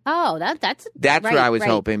 Oh, that's right, what I was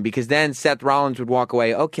hoping, because then Seth Rollins would walk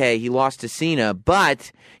away, okay, he lost to Cena,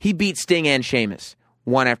 but he beat Sting and Sheamus,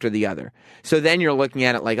 one after the other. So then you're looking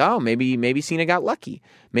at it like, oh, maybe Cena got lucky.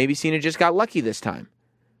 Maybe Cena just got lucky this time.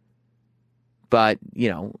 But,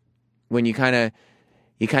 when you kind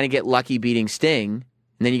of get lucky beating Sting,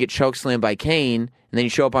 and then you get chokeslammed by Kane, and then you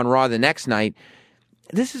show up on Raw the next night.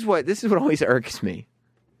 This is what always irks me.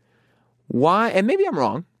 Why? And maybe I'm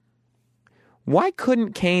wrong. Why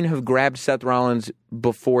couldn't Kane have grabbed Seth Rollins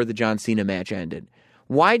before the John Cena match ended?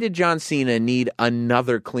 Why did John Cena need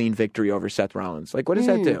another clean victory over Seth Rollins? Like, what does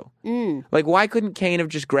that do? Like, why couldn't Kane have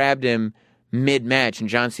just grabbed him mid-match and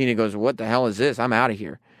John Cena goes, what the hell is this? I'm out of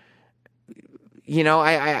here. You know,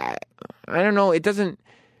 I don't know. It doesn't...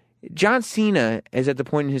 John Cena is at the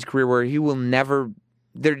point in his career where he will never...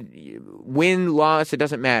 win, loss, it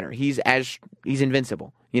doesn't matter. He's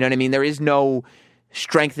invincible. You know what I mean? There is no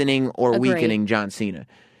strengthening or Agreed. weakening John Cena.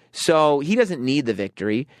 So he doesn't need the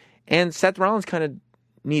victory. And Seth Rollins kind of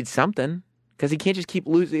needs something because he can't just keep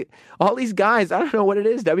losing. All these guys, I don't know what it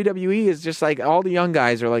is. WWE is just like, all the young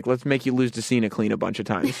guys are like, let's make you lose to Cena clean a bunch of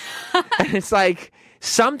times. And it's like,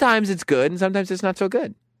 sometimes it's good and sometimes it's not so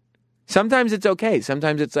good. Sometimes it's okay.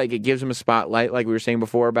 Sometimes it's like it gives him a spotlight, like we were saying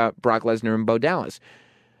before about Brock Lesnar and Bo Dallas.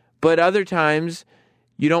 But other times,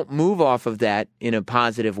 you don't move off of that in a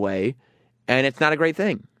positive way, and it's not a great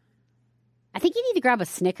thing. I think you need to grab a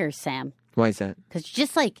Snickers, Sam. Why is that? Because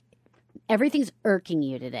just like everything's irking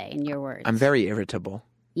you today, in your words. I'm very irritable.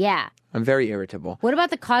 Yeah. I'm very irritable. What about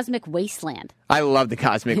the Cosmic Wasteland? I love the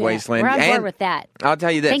Cosmic Wasteland. We're on board And with that. I'll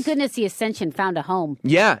tell you this. Thank goodness the Ascension found a home.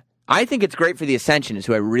 Yeah. I think it's great for the Ascension is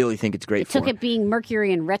who I really think it's great for. Took it being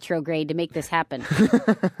Mercury in retrograde to make this happen.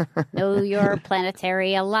 Know your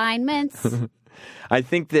planetary alignments. I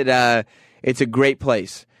think that it's a great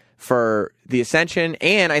place for the Ascension,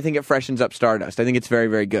 and I think it freshens up Stardust. I think it's very,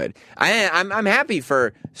 very good. I'm happy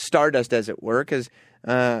for Stardust, as it were, because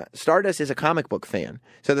Stardust is a comic book fan.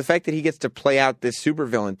 So the fact that he gets to play out this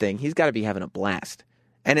supervillain thing, he's got to be having a blast.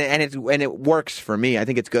 And it works for me. I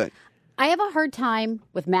think it's good. I have a hard time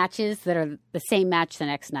with matches that are the same match the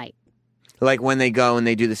next night. Like when they go and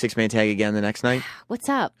they do the 6-man tag again the next night? What's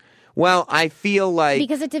up? Well, I feel like...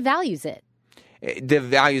 Because it devalues it. It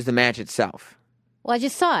devalues the match itself. Well, I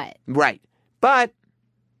just saw it. Right. But...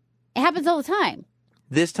 It happens all the time.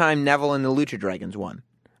 This time, Neville and the Lucha Dragons won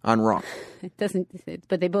on Raw. It doesn't...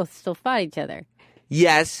 But they both still fought each other.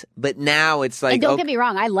 Yes, but now it's like... And don't get me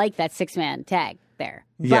wrong, I like that 6-man tag there.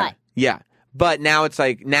 Yeah, yeah. But now it's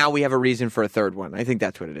like, now we have a reason for a third one. I think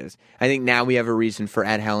that's what it is. I think now we have a reason for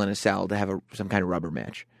Ed Hell in a Cell to have some kind of rubber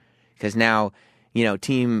match. Because now, you know,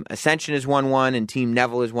 Team Ascension has won one and Team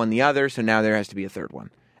Neville has won the other, so now there has to be a third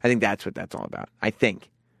one. I think that's what that's all about. I think.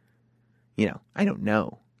 You know, I don't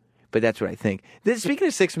know. But that's what I think. Speaking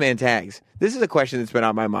of 6-man tags, this is a question that's been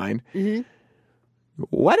on my mind. Mm-hmm.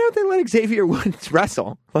 Why don't they let Xavier Woods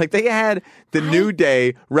wrestle? Like, they had the New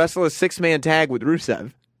Day wrestle a 6-man tag with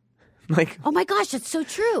Rusev. Like, oh my gosh, that's so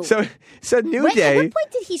true. So New Wait, Day. At what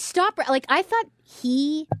point did he stop? Like, I thought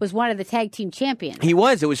he was one of the tag team champions. He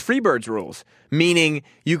was. It was Freebirds rules, meaning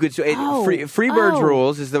you could. Freebirds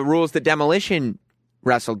rules is the rules that Demolition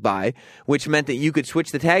wrestled by, which meant that you could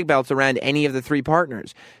switch the tag belts around any of the three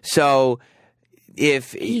partners. So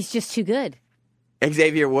if he's just too good,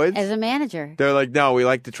 Xavier Woods as a manager, they're like, no, we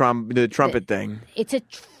like the trumpet thing. It's a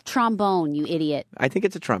trombone, you idiot. I think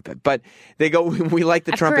it's a trumpet, but they go, we like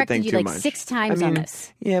the trumpet thing too much. I've corrected you like 6 times on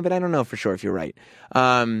this. Yeah, but I don't know for sure if you're right.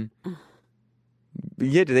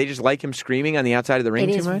 Yeah, do they just like him screaming on the outside of the ring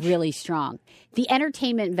too much? It is really strong. The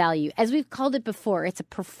entertainment value, as we've called it before, it's a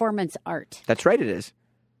performance art. That's right, it is.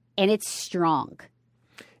 And it's strong.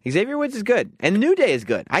 Xavier Woods is good. And the New Day is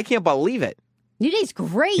good. I can't believe it. New Day's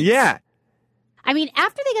great. Yeah. I mean,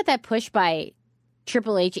 after they got that push by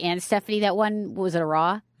Triple H and Stephanie, that one was at a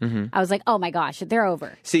Raw, I was like, oh my gosh, they're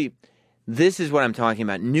over. See, this is what I'm talking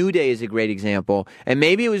about. New Day is a great example. And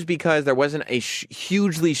maybe it was because there wasn't a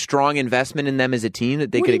hugely strong investment in them as a team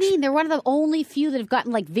that they what could... What do you mean? They're one of the only few that have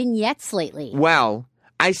gotten like vignettes lately. Well,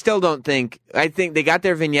 I still don't think... I think they got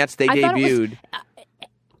their vignettes, they debuted.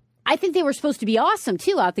 I think they were supposed to be awesome,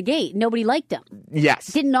 too, out the gate. Nobody liked them. Yes.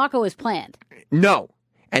 Didn't not go as planned. No.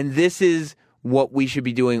 And this is what we should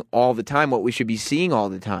be doing all the time, what we should be seeing all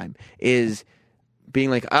the time, is being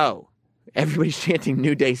like, oh, everybody's chanting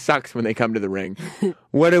New Day sucks when they come to the ring.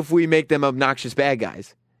 What if we make them obnoxious bad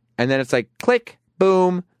guys? And then it's like, click,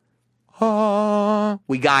 boom,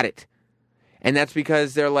 we got it. And that's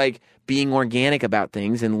because they're like being organic about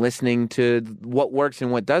things and listening to what works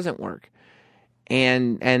and what doesn't work.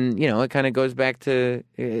 And you know, it kind of goes back to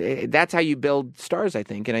that's how you build stars, I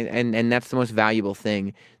think, and that's the most valuable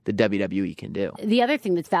thing the WWE can do. The other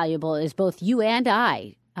thing that's valuable is both you and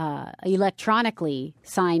I electronically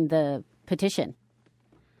signed the petition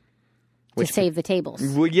to save the tables.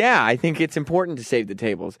 Well, yeah, I think it's important to save the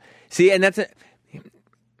tables. See, and that's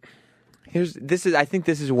I think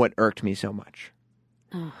this is what irked me so much.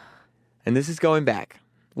 And this is going back.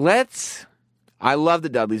 I love the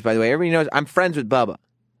Dudleys, by the way. Everybody knows I'm friends with Bubba.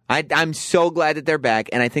 I'm so glad that they're back,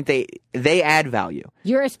 and I think they add value.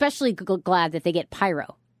 You're especially glad that they get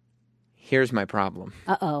pyro. Here's my problem.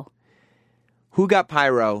 Uh-oh. Who got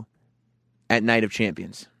pyro at Night of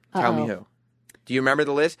Champions? Tell me Uh-oh. who. Do you remember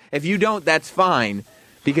the list? If you don't, that's fine,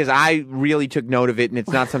 because I really took note of it, and it's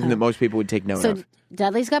not something that most people would take note So of.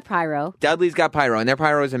 Dudley's got pyro. Dudley's got pyro, and their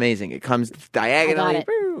pyro is amazing. It comes diagonally.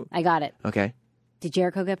 I got it. Okay. Did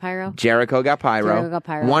Jericho get pyro? Jericho got pyro. Jericho got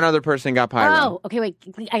pyro. One other person got pyro. Oh, okay, wait.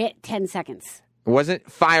 I get 10 seconds. It wasn't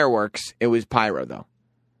fireworks. It was pyro, though.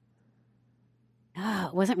 Oh,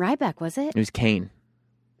 it wasn't Ryback, was it? It was Kane.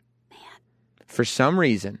 Man. For some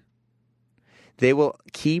reason, they will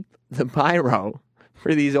keep the pyro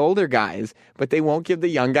for these older guys, but they won't give the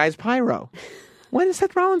young guys pyro. When does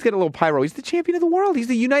Seth Rollins get a little pyro? He's the champion of the world. He's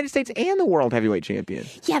the United States and the world heavyweight champion.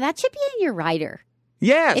 Yeah, that should be in your rider.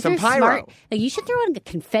 Yeah, If some you're pyro. smart, like, you should throw in a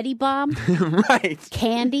confetti bomb, Right.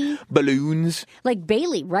 candy. Balloons. Like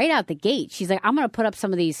Bailey, right out the gate, she's like, I'm going to put up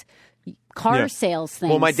some of these car Yeah. sales things.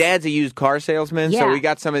 Well, my dad's a used car salesman, so Yeah. we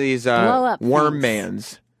got some of these Blow up worm things.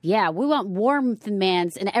 mans. Yeah, we want warm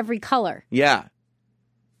mans in every color. Yeah.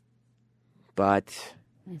 But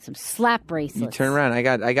And some slap bracelets. you turn around.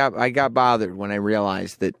 I got bothered when I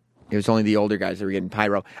realized that it was only the older guys that were getting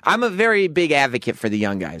pyro. I'm a very big advocate for the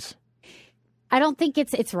young guys. I don't think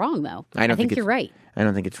it's wrong, though. I don't think you're right. I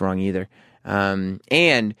don't think it's wrong either.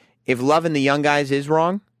 And if loving the young guys is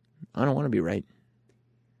wrong, I don't want to be right.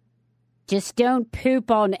 Just don't poop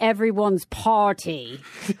on everyone's party.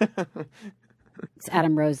 It's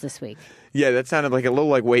Adam Rose this week. Yeah, that sounded like a little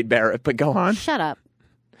like Wade Barrett, but go on. Shut up.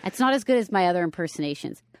 It's not as good as my other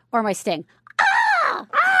impersonations. Or my sting.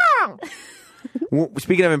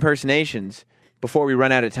 Speaking of impersonations, before we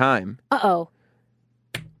run out of time, Uh-oh.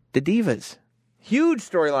 the Divas. Huge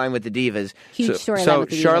storyline with the Divas. Huge storyline So with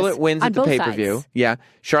the Divas. Charlotte wins On at the both pay-per-view. sides. Yeah,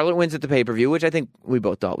 Charlotte wins at the pay-per-view, which I think we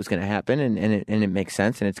both thought was going to happen, and it makes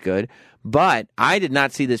sense, and it's good. But I did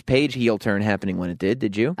not see this Paige heel turn happening when it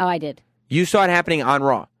did you? Oh, I did. You saw it happening on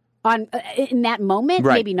Raw. In that moment,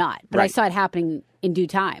 Right. maybe not. But I Right. saw it happening in due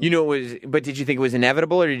time. You know it was, but did you think it was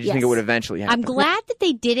inevitable, or did you think it Yes. would eventually happen? I'm glad that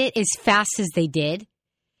they did it as fast as they did,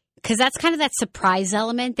 because that's kind of that surprise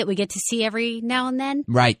element that we get to see every now and then.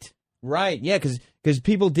 Right. Yeah, because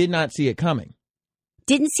people did not see it coming.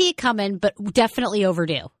 Didn't see it coming, but definitely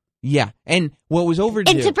overdue. Yeah, and what was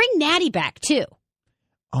overdue... And to bring Natty back, too.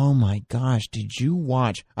 Oh my gosh, did you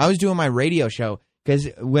watch? I was doing my radio show because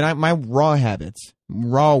my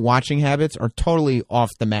Raw watching habits are totally off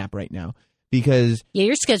the map right now because Yeah,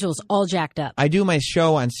 your schedule's all jacked up. I do my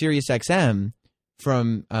show on Sirius XM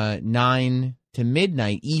from 9 to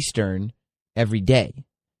midnight Eastern every day,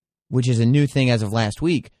 which is a new thing as of last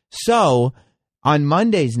week. So on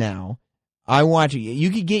Mondays now, I watch. You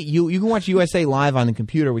can watch USA Live on the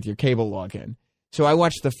computer with your cable login. So I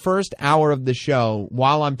watch the first hour of the show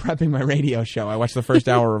while I'm prepping my radio show. I watch the first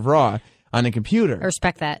hour of Raw on the computer. I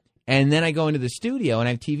respect that. And then I go into the studio, and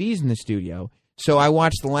I have TVs in the studio. So I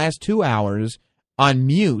watch the last 2 hours on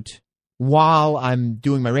mute while I'm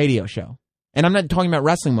doing my radio show. And I'm not talking about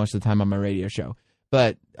wrestling most of the time on my radio show.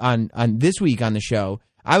 But on this week on the show,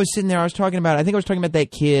 I was sitting there, I was talking about that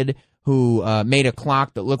kid who made a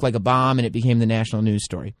clock that looked like a bomb, and it became the national news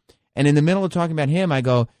story. And in the middle of talking about him, I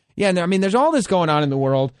go, yeah, I mean, there's all this going on in the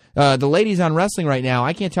world. The ladies on wrestling right now,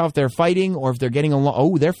 I can't tell if they're fighting or if they're getting along.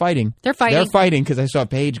 Oh, they're fighting. They're fighting. They're fighting because I saw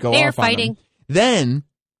Paige go They're off on fighting. them. Then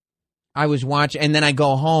I was watching, and then I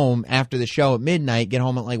go home after the show at midnight, get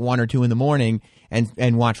home at like 1 or 2 in the morning,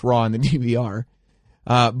 and watch Raw on the DVR.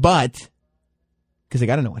 But, because I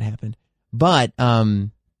got to know what happened. But,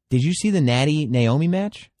 did you see the Natty Naomi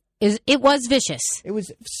match? It was vicious. It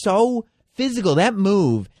was so physical. That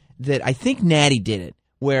move that I think Natty did it,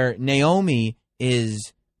 where Naomi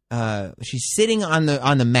is she's sitting on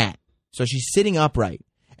the mat, so she's sitting upright,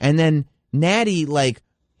 and then Natty like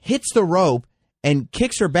hits the rope and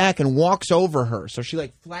kicks her back and walks over her, so she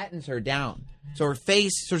like flattens her down, so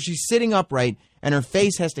she's sitting upright and her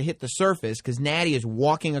face has to hit the surface because Natty is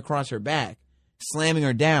walking across her back, slamming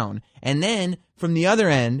her down, and then from the other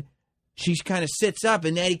end she kind of sits up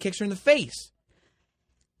and Natty kicks her in the face.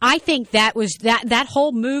 I think that was that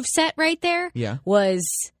whole move set right there. Yeah. Was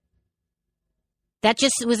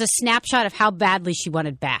a snapshot of how badly she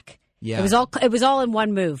wanted back. Yeah. It was all in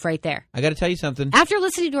one move right there. I got to tell you something. After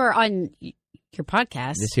listening to her on your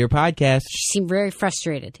podcast, This here podcast. she seemed very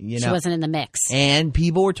frustrated. You She know. wasn't in the mix. And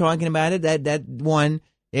people were talking about it. That one,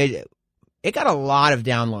 it got a lot of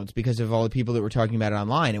downloads because of all the people that were talking about it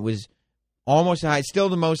online. It was almost high. Still,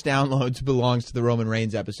 the most downloads belongs to the Roman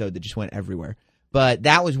Reigns episode that just went everywhere. But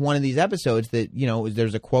that was one of these episodes that,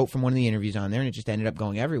 there's a quote from one of the interviews on there, and it just ended up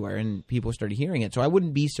going everywhere, and people started hearing it. So I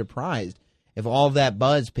wouldn't be surprised if all of that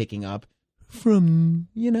buzz picking up from,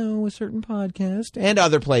 a certain podcast and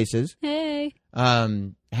other places Hey.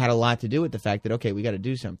 had a lot to do with the fact that, okay, we got to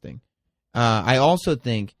do something. I also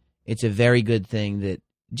think it's a very good thing that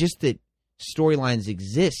storylines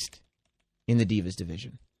exist in the Divas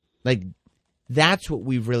division. Like, that's what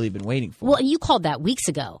we've really been waiting for. Well, you called that weeks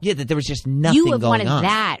ago. Yeah, that there was just nothing You have going wanted on.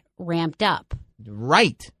 that ramped up.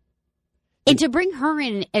 Right. And to bring her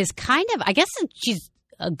in as kind of, I guess she's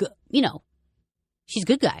a good, she's a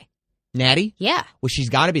good guy. Natty? Yeah. Well, she's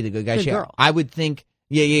got to be the good guy. Good girl. I would think,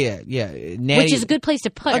 yeah. Natty, Which is a good place to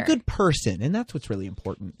put her. a good person, and that's what's really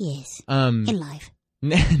important. Yes. In life.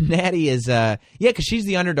 Natty is, because she's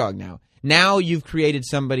the underdog now. Now you've created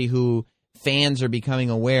somebody who fans are becoming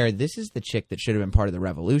aware, this is the chick that should have been part of the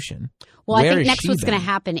revolution. Well, I Where think has next she what's going been? to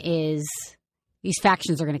happen is these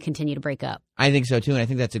factions are going to continue to break up. I think so too, and I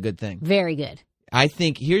think that's a good thing. Very good. I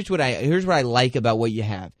think here's what I like about what you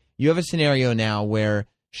have. You have a scenario now where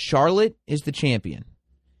Charlotte is the champion.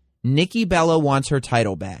 Nikki Bella wants her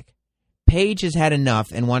title back. Paige has had enough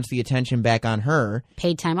and wants the attention back on her.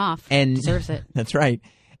 Paid time off. And deserves it. That's right.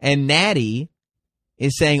 And Natty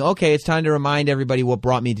is saying, okay, it's time to remind everybody what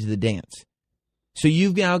brought me to the dance. So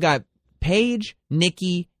you've now got Paige,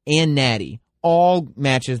 Nikki, and Natty. All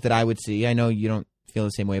matches that I would see. I know you don't feel the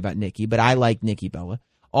same way about Nikki, but I like Nikki Bella.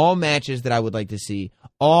 All matches that I would like to see.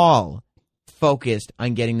 All focused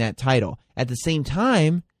on getting that title. At the same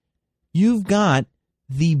time, you've got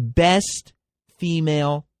the best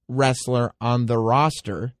female wrestler on the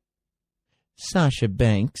roster, Sasha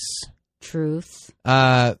Banks. Truth.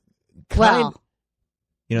 You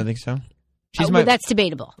don't think so? Well, that's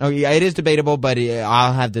debatable. Oh yeah, it is debatable, but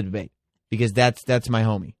I'll have the debate because that's my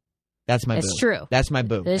homie. That's my boo. It's true. That's my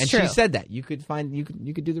boo. It's and true. she said that. You could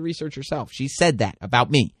do the research yourself. She said that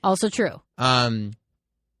about me. Also true.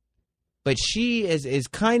 But she is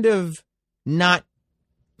kind of not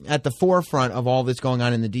at the forefront of all that's going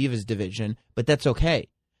on in the Divas division, but that's okay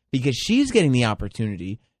because she's getting the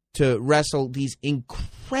opportunity to wrestle these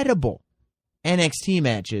incredible NXT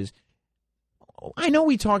matches. I know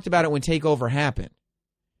we talked about it when TakeOver happened,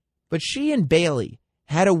 but she and Bayley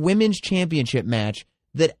had a women's championship match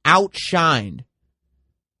that outshined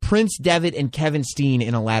Prince Devitt and Kevin Steen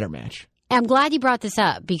in a ladder match. I'm glad you brought this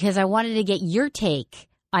up because I wanted to get your take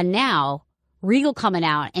on now Regal coming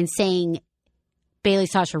out and saying Bayley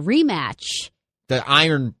Sasha rematch. The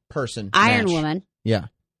Iron Person Iron match. Woman. Yeah.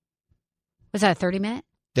 Was that a 30-minute?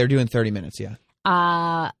 They're doing 30 minutes, yeah.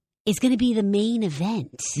 Is going to be the main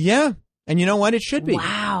event. Yeah. And you know what? It should be.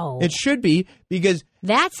 Wow. It should be because...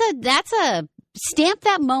 That's a stamp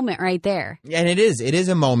that moment right there. And it is. It is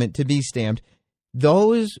a moment to be stamped.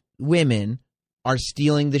 Those women are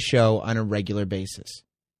stealing the show on a regular basis.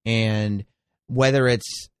 And whether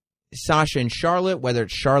it's Sasha and Charlotte, whether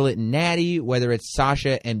it's Charlotte and Natty, whether it's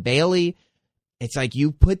Sasha and Bayley, it's like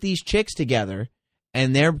you put these chicks together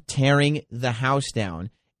and they're tearing the house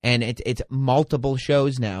down. And it's multiple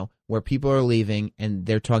shows now where people are leaving and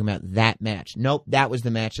they're talking about that match. Nope, that was the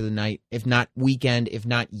match of the night, if not weekend, if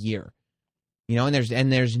not year.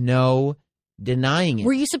 And there's no denying it.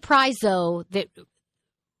 Were you surprised though that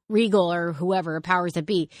Regal or whoever powers that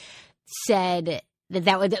be said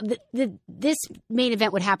that this main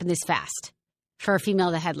event would happen this fast for a female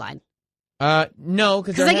to headline? No,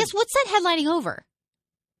 because I guess what's that headlining over?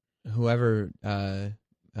 Whoever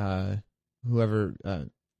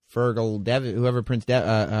Fergal Devitt, whoever Prince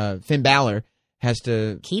Finn Balor has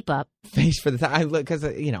to keep up face for the title because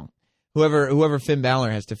whoever Finn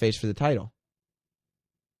Balor has to face for the title.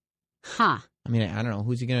 Huh. I mean, I don't know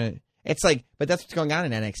who's he gonna. It's like, but that's what's going on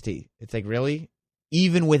in NXT. It's like really,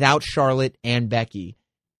 even without Charlotte and Becky,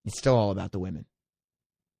 it's still all about the women,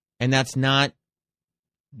 and that's not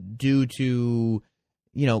due to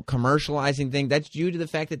commercializing things. That's due to the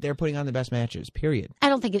fact that they're putting on the best matches. Period. I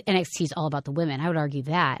don't think NXT is all about the women. I would argue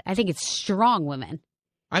that. I think it's strong women.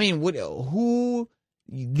 I mean, who?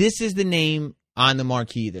 This is the name on the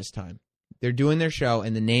marquee this time. They're doing their show,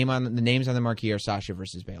 and the names on the marquee are Sasha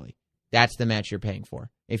versus Bayley. That's the match you're paying for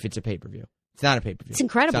if it's a pay-per-view. It's not a pay-per-view. It's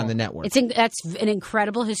incredible. It's on the network. That's an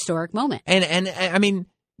incredible historic moment. And I mean,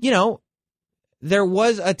 there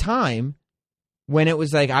was a time when it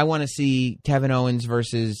was like, I want to see Kevin Owens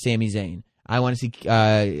versus Sami Zayn. I want to see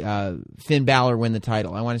Finn Balor win the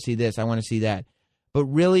title. I want to see this. I want to see that. But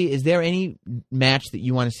really, is there any match that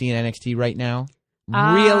you want to see in NXT right now?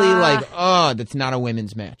 Really, that's not a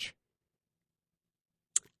women's match.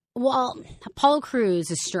 Well, Apollo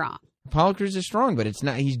Crews is strong. Apollo Crews is strong, but it's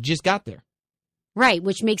not. He's just got there. Right,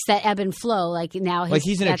 which makes that ebb and flow. Like now, Like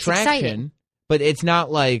he's an that's attraction, exciting. but it's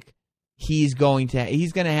not like he's going to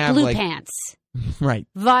have Blue like pants, right,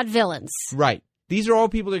 vaudevillains, right. These are all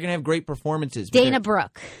people that are going to have great performances. but Dana they're-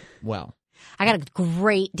 Brooke. Well, I got a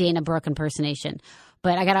great Dana Brooke impersonation,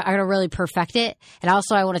 but I gotta really perfect it. And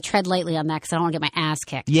also, I want to tread lightly on that because I don't want to get my ass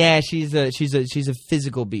kicked. yeah, she's a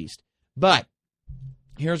physical beast. But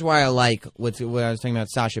here's why I like what I was talking about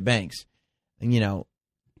Sasha Banks. You know,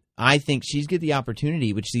 I think she's got the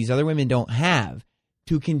opportunity, which these other women don't have,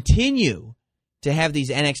 to continue to have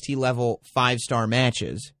these NXT level 5-star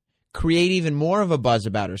matches, create even more of a buzz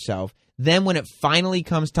about herself. Then when it finally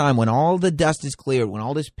comes time, when all the dust is cleared, when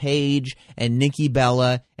all this Paige and Nikki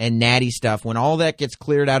Bella and Natty stuff, when all that gets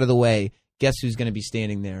cleared out of the way, guess who's going to be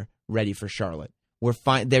standing there ready for Charlotte?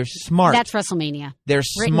 They're smart. That's WrestleMania. They're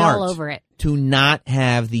Written smart all over it. to not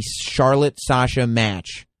have the Charlotte-Sasha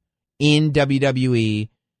match in WWE,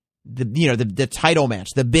 the title match,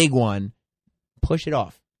 the big one. Push it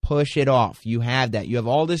off. Push it off. You have that. You have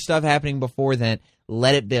all this stuff happening before then.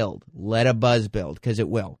 Let it build. Let a buzz build, because it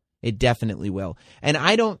will. It definitely will. And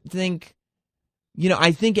I don't think,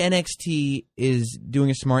 I think NXT is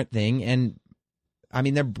doing a smart thing. And, I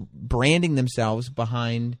mean, they're branding themselves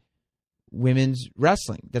behind women's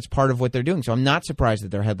wrestling. That's part of what they're doing. So I'm not surprised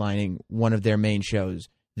that they're headlining one of their main shows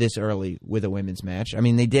this early with a women's match. I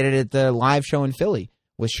mean, they did it at the live show in Philly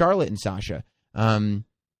with Charlotte and Sasha.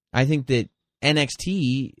 I think that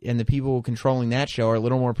NXT and the people controlling that show are a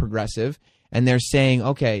little more progressive, and they're saying,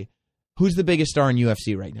 okay, who's the biggest star in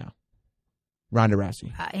UFC right now? Ronda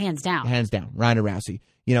Rousey. Hands down. Hands down. Ronda Rousey.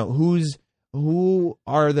 Who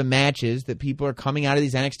are the matches that people are coming out of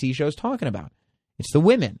these NXT shows talking about? It's the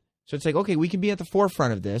women. So it's like, okay, we can be at the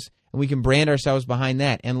forefront of this, and we can brand ourselves behind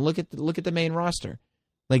that. And look at the main roster.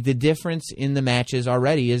 Like, the difference in the matches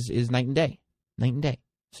already is night and day. Night and day.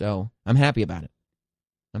 So I'm happy about it.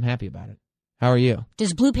 How are you?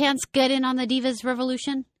 Does Blue Pants get in on the Divas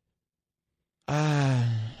Revolution?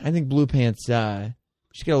 I think Blue Pants, she's got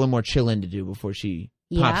a little more chillin' to do before she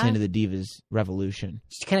pops into the Divas Revolution.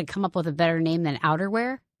 She's going to come up with a better name than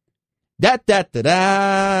outerwear? Red, white,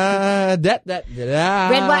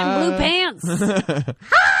 and blue pants.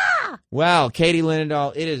 Well, Katie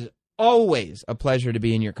Linendoll, it is always a pleasure to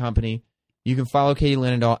be in your company. You can follow Katie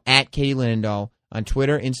Linendoll at Katie Linendoll on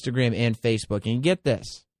Twitter, Instagram, and Facebook. And get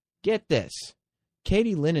this.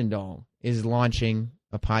 Katie Linendoll is launching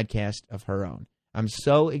a podcast of her own. I'm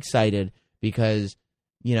so excited because,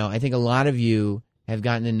 I think a lot of you have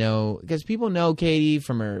gotten to know, because people know Katie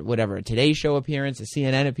from her, a Today Show appearance, a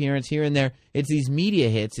CNN appearance here and there. It's these media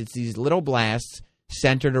hits. It's these little blasts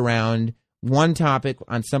centered around one topic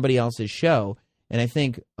on somebody else's show. And I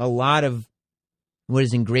think a lot of what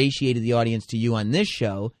has ingratiated the audience to you on this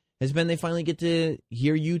show has been they finally get to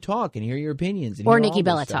hear you talk and hear your opinions. And or hear Nikki all this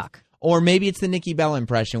Bella stuff. talk. Or maybe it's the Nikki Bella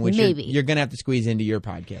impression, which Maybe. you're going to have to squeeze into your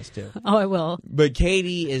podcast, too. Oh, I will. But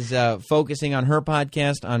Katie is focusing on her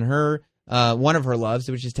podcast, on her one of her loves,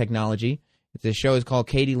 which is technology. The show is called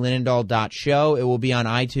KatieLinendoll.show. It will be on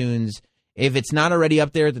iTunes. If it's not already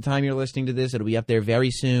up there at the time you're listening to this, it'll be up there very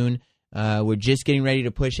soon. We're just getting ready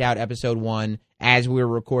to push out episode 1 as we're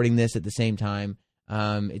recording this at the same time. It's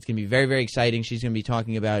going to be very, very exciting. She's going to be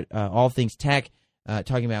talking about all things tech,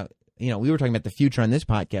 talking about, we were talking about the future on this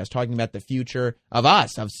podcast, talking about the future of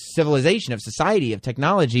us, of civilization, of society, of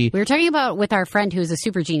technology. We were talking about with our friend who's a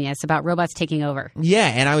super genius about robots taking over. Yeah,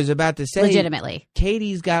 and I was about to say, legitimately,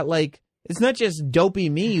 Katie's got it's not just dopey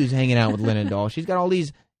me who's hanging out with Linendoll. She's got all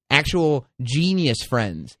these actual genius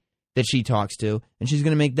friends that she talks to, and she's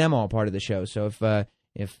going to make them all part of the show. So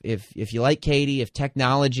if you like Katie, if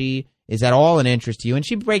technology is at all an interest to you, and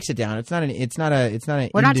she breaks it down, it's not an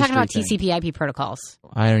we're not talking about thing. TCP/IP protocols.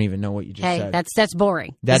 I don't even know what you just said. That's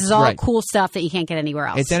boring. This is all right. cool stuff that you can't get anywhere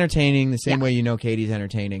else. It's entertaining the same way Katie's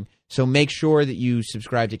entertaining. So make sure that you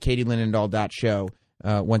subscribe to KatieLinendoll.show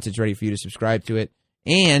once it's ready for you to subscribe to it.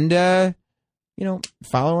 And,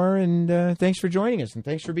 follow her. And thanks for joining us. And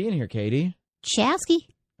thanks for being here, Katie. Chasky.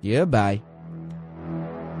 Yeah, bye.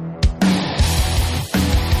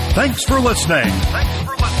 Thanks for listening.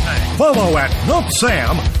 Follow at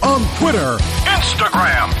NumpSam on Twitter,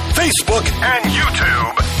 Instagram, Facebook, and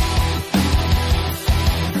YouTube.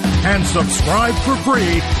 And subscribe for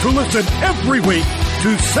free to listen every week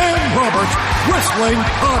to Sam Roberts Wrestling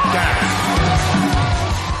Podcast.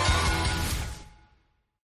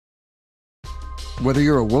 Whether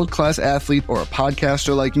you're a world-class athlete or a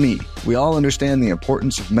podcaster like me, we all understand the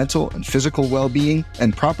importance of mental and physical well-being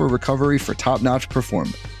and proper recovery for top-notch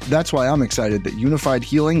performance. That's why I'm excited that Unified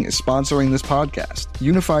Healing is sponsoring this podcast.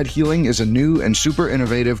 Unified Healing is a new and super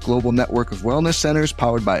innovative global network of wellness centers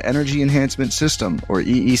powered by Energy Enhancement System, or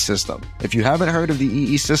EE System. If you haven't heard of the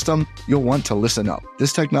EE System, you'll want to listen up.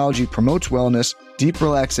 This technology promotes wellness, deep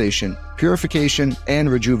relaxation, purification, and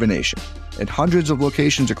rejuvenation. In hundreds of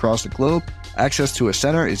locations across the globe, access to a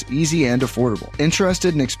center is easy and affordable.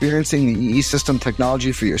 Interested in experiencing the EE System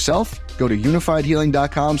technology for yourself? Go to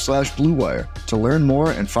unifiedhealing.com/bluewire to learn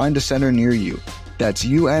more and find a center near you. That's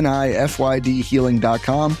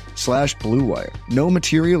unifydhealing.com/bluewire. No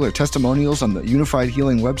material or testimonials on the Unified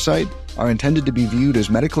Healing website are intended to be viewed as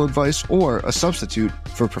medical advice or a substitute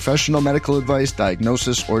for professional medical advice,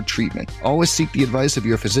 diagnosis, or treatment. Always seek the advice of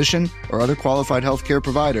your physician or other qualified healthcare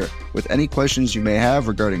provider with any questions you may have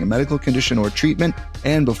regarding a medical condition or treatment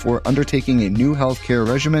and before undertaking a new healthcare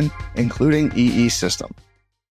regimen, including EE System.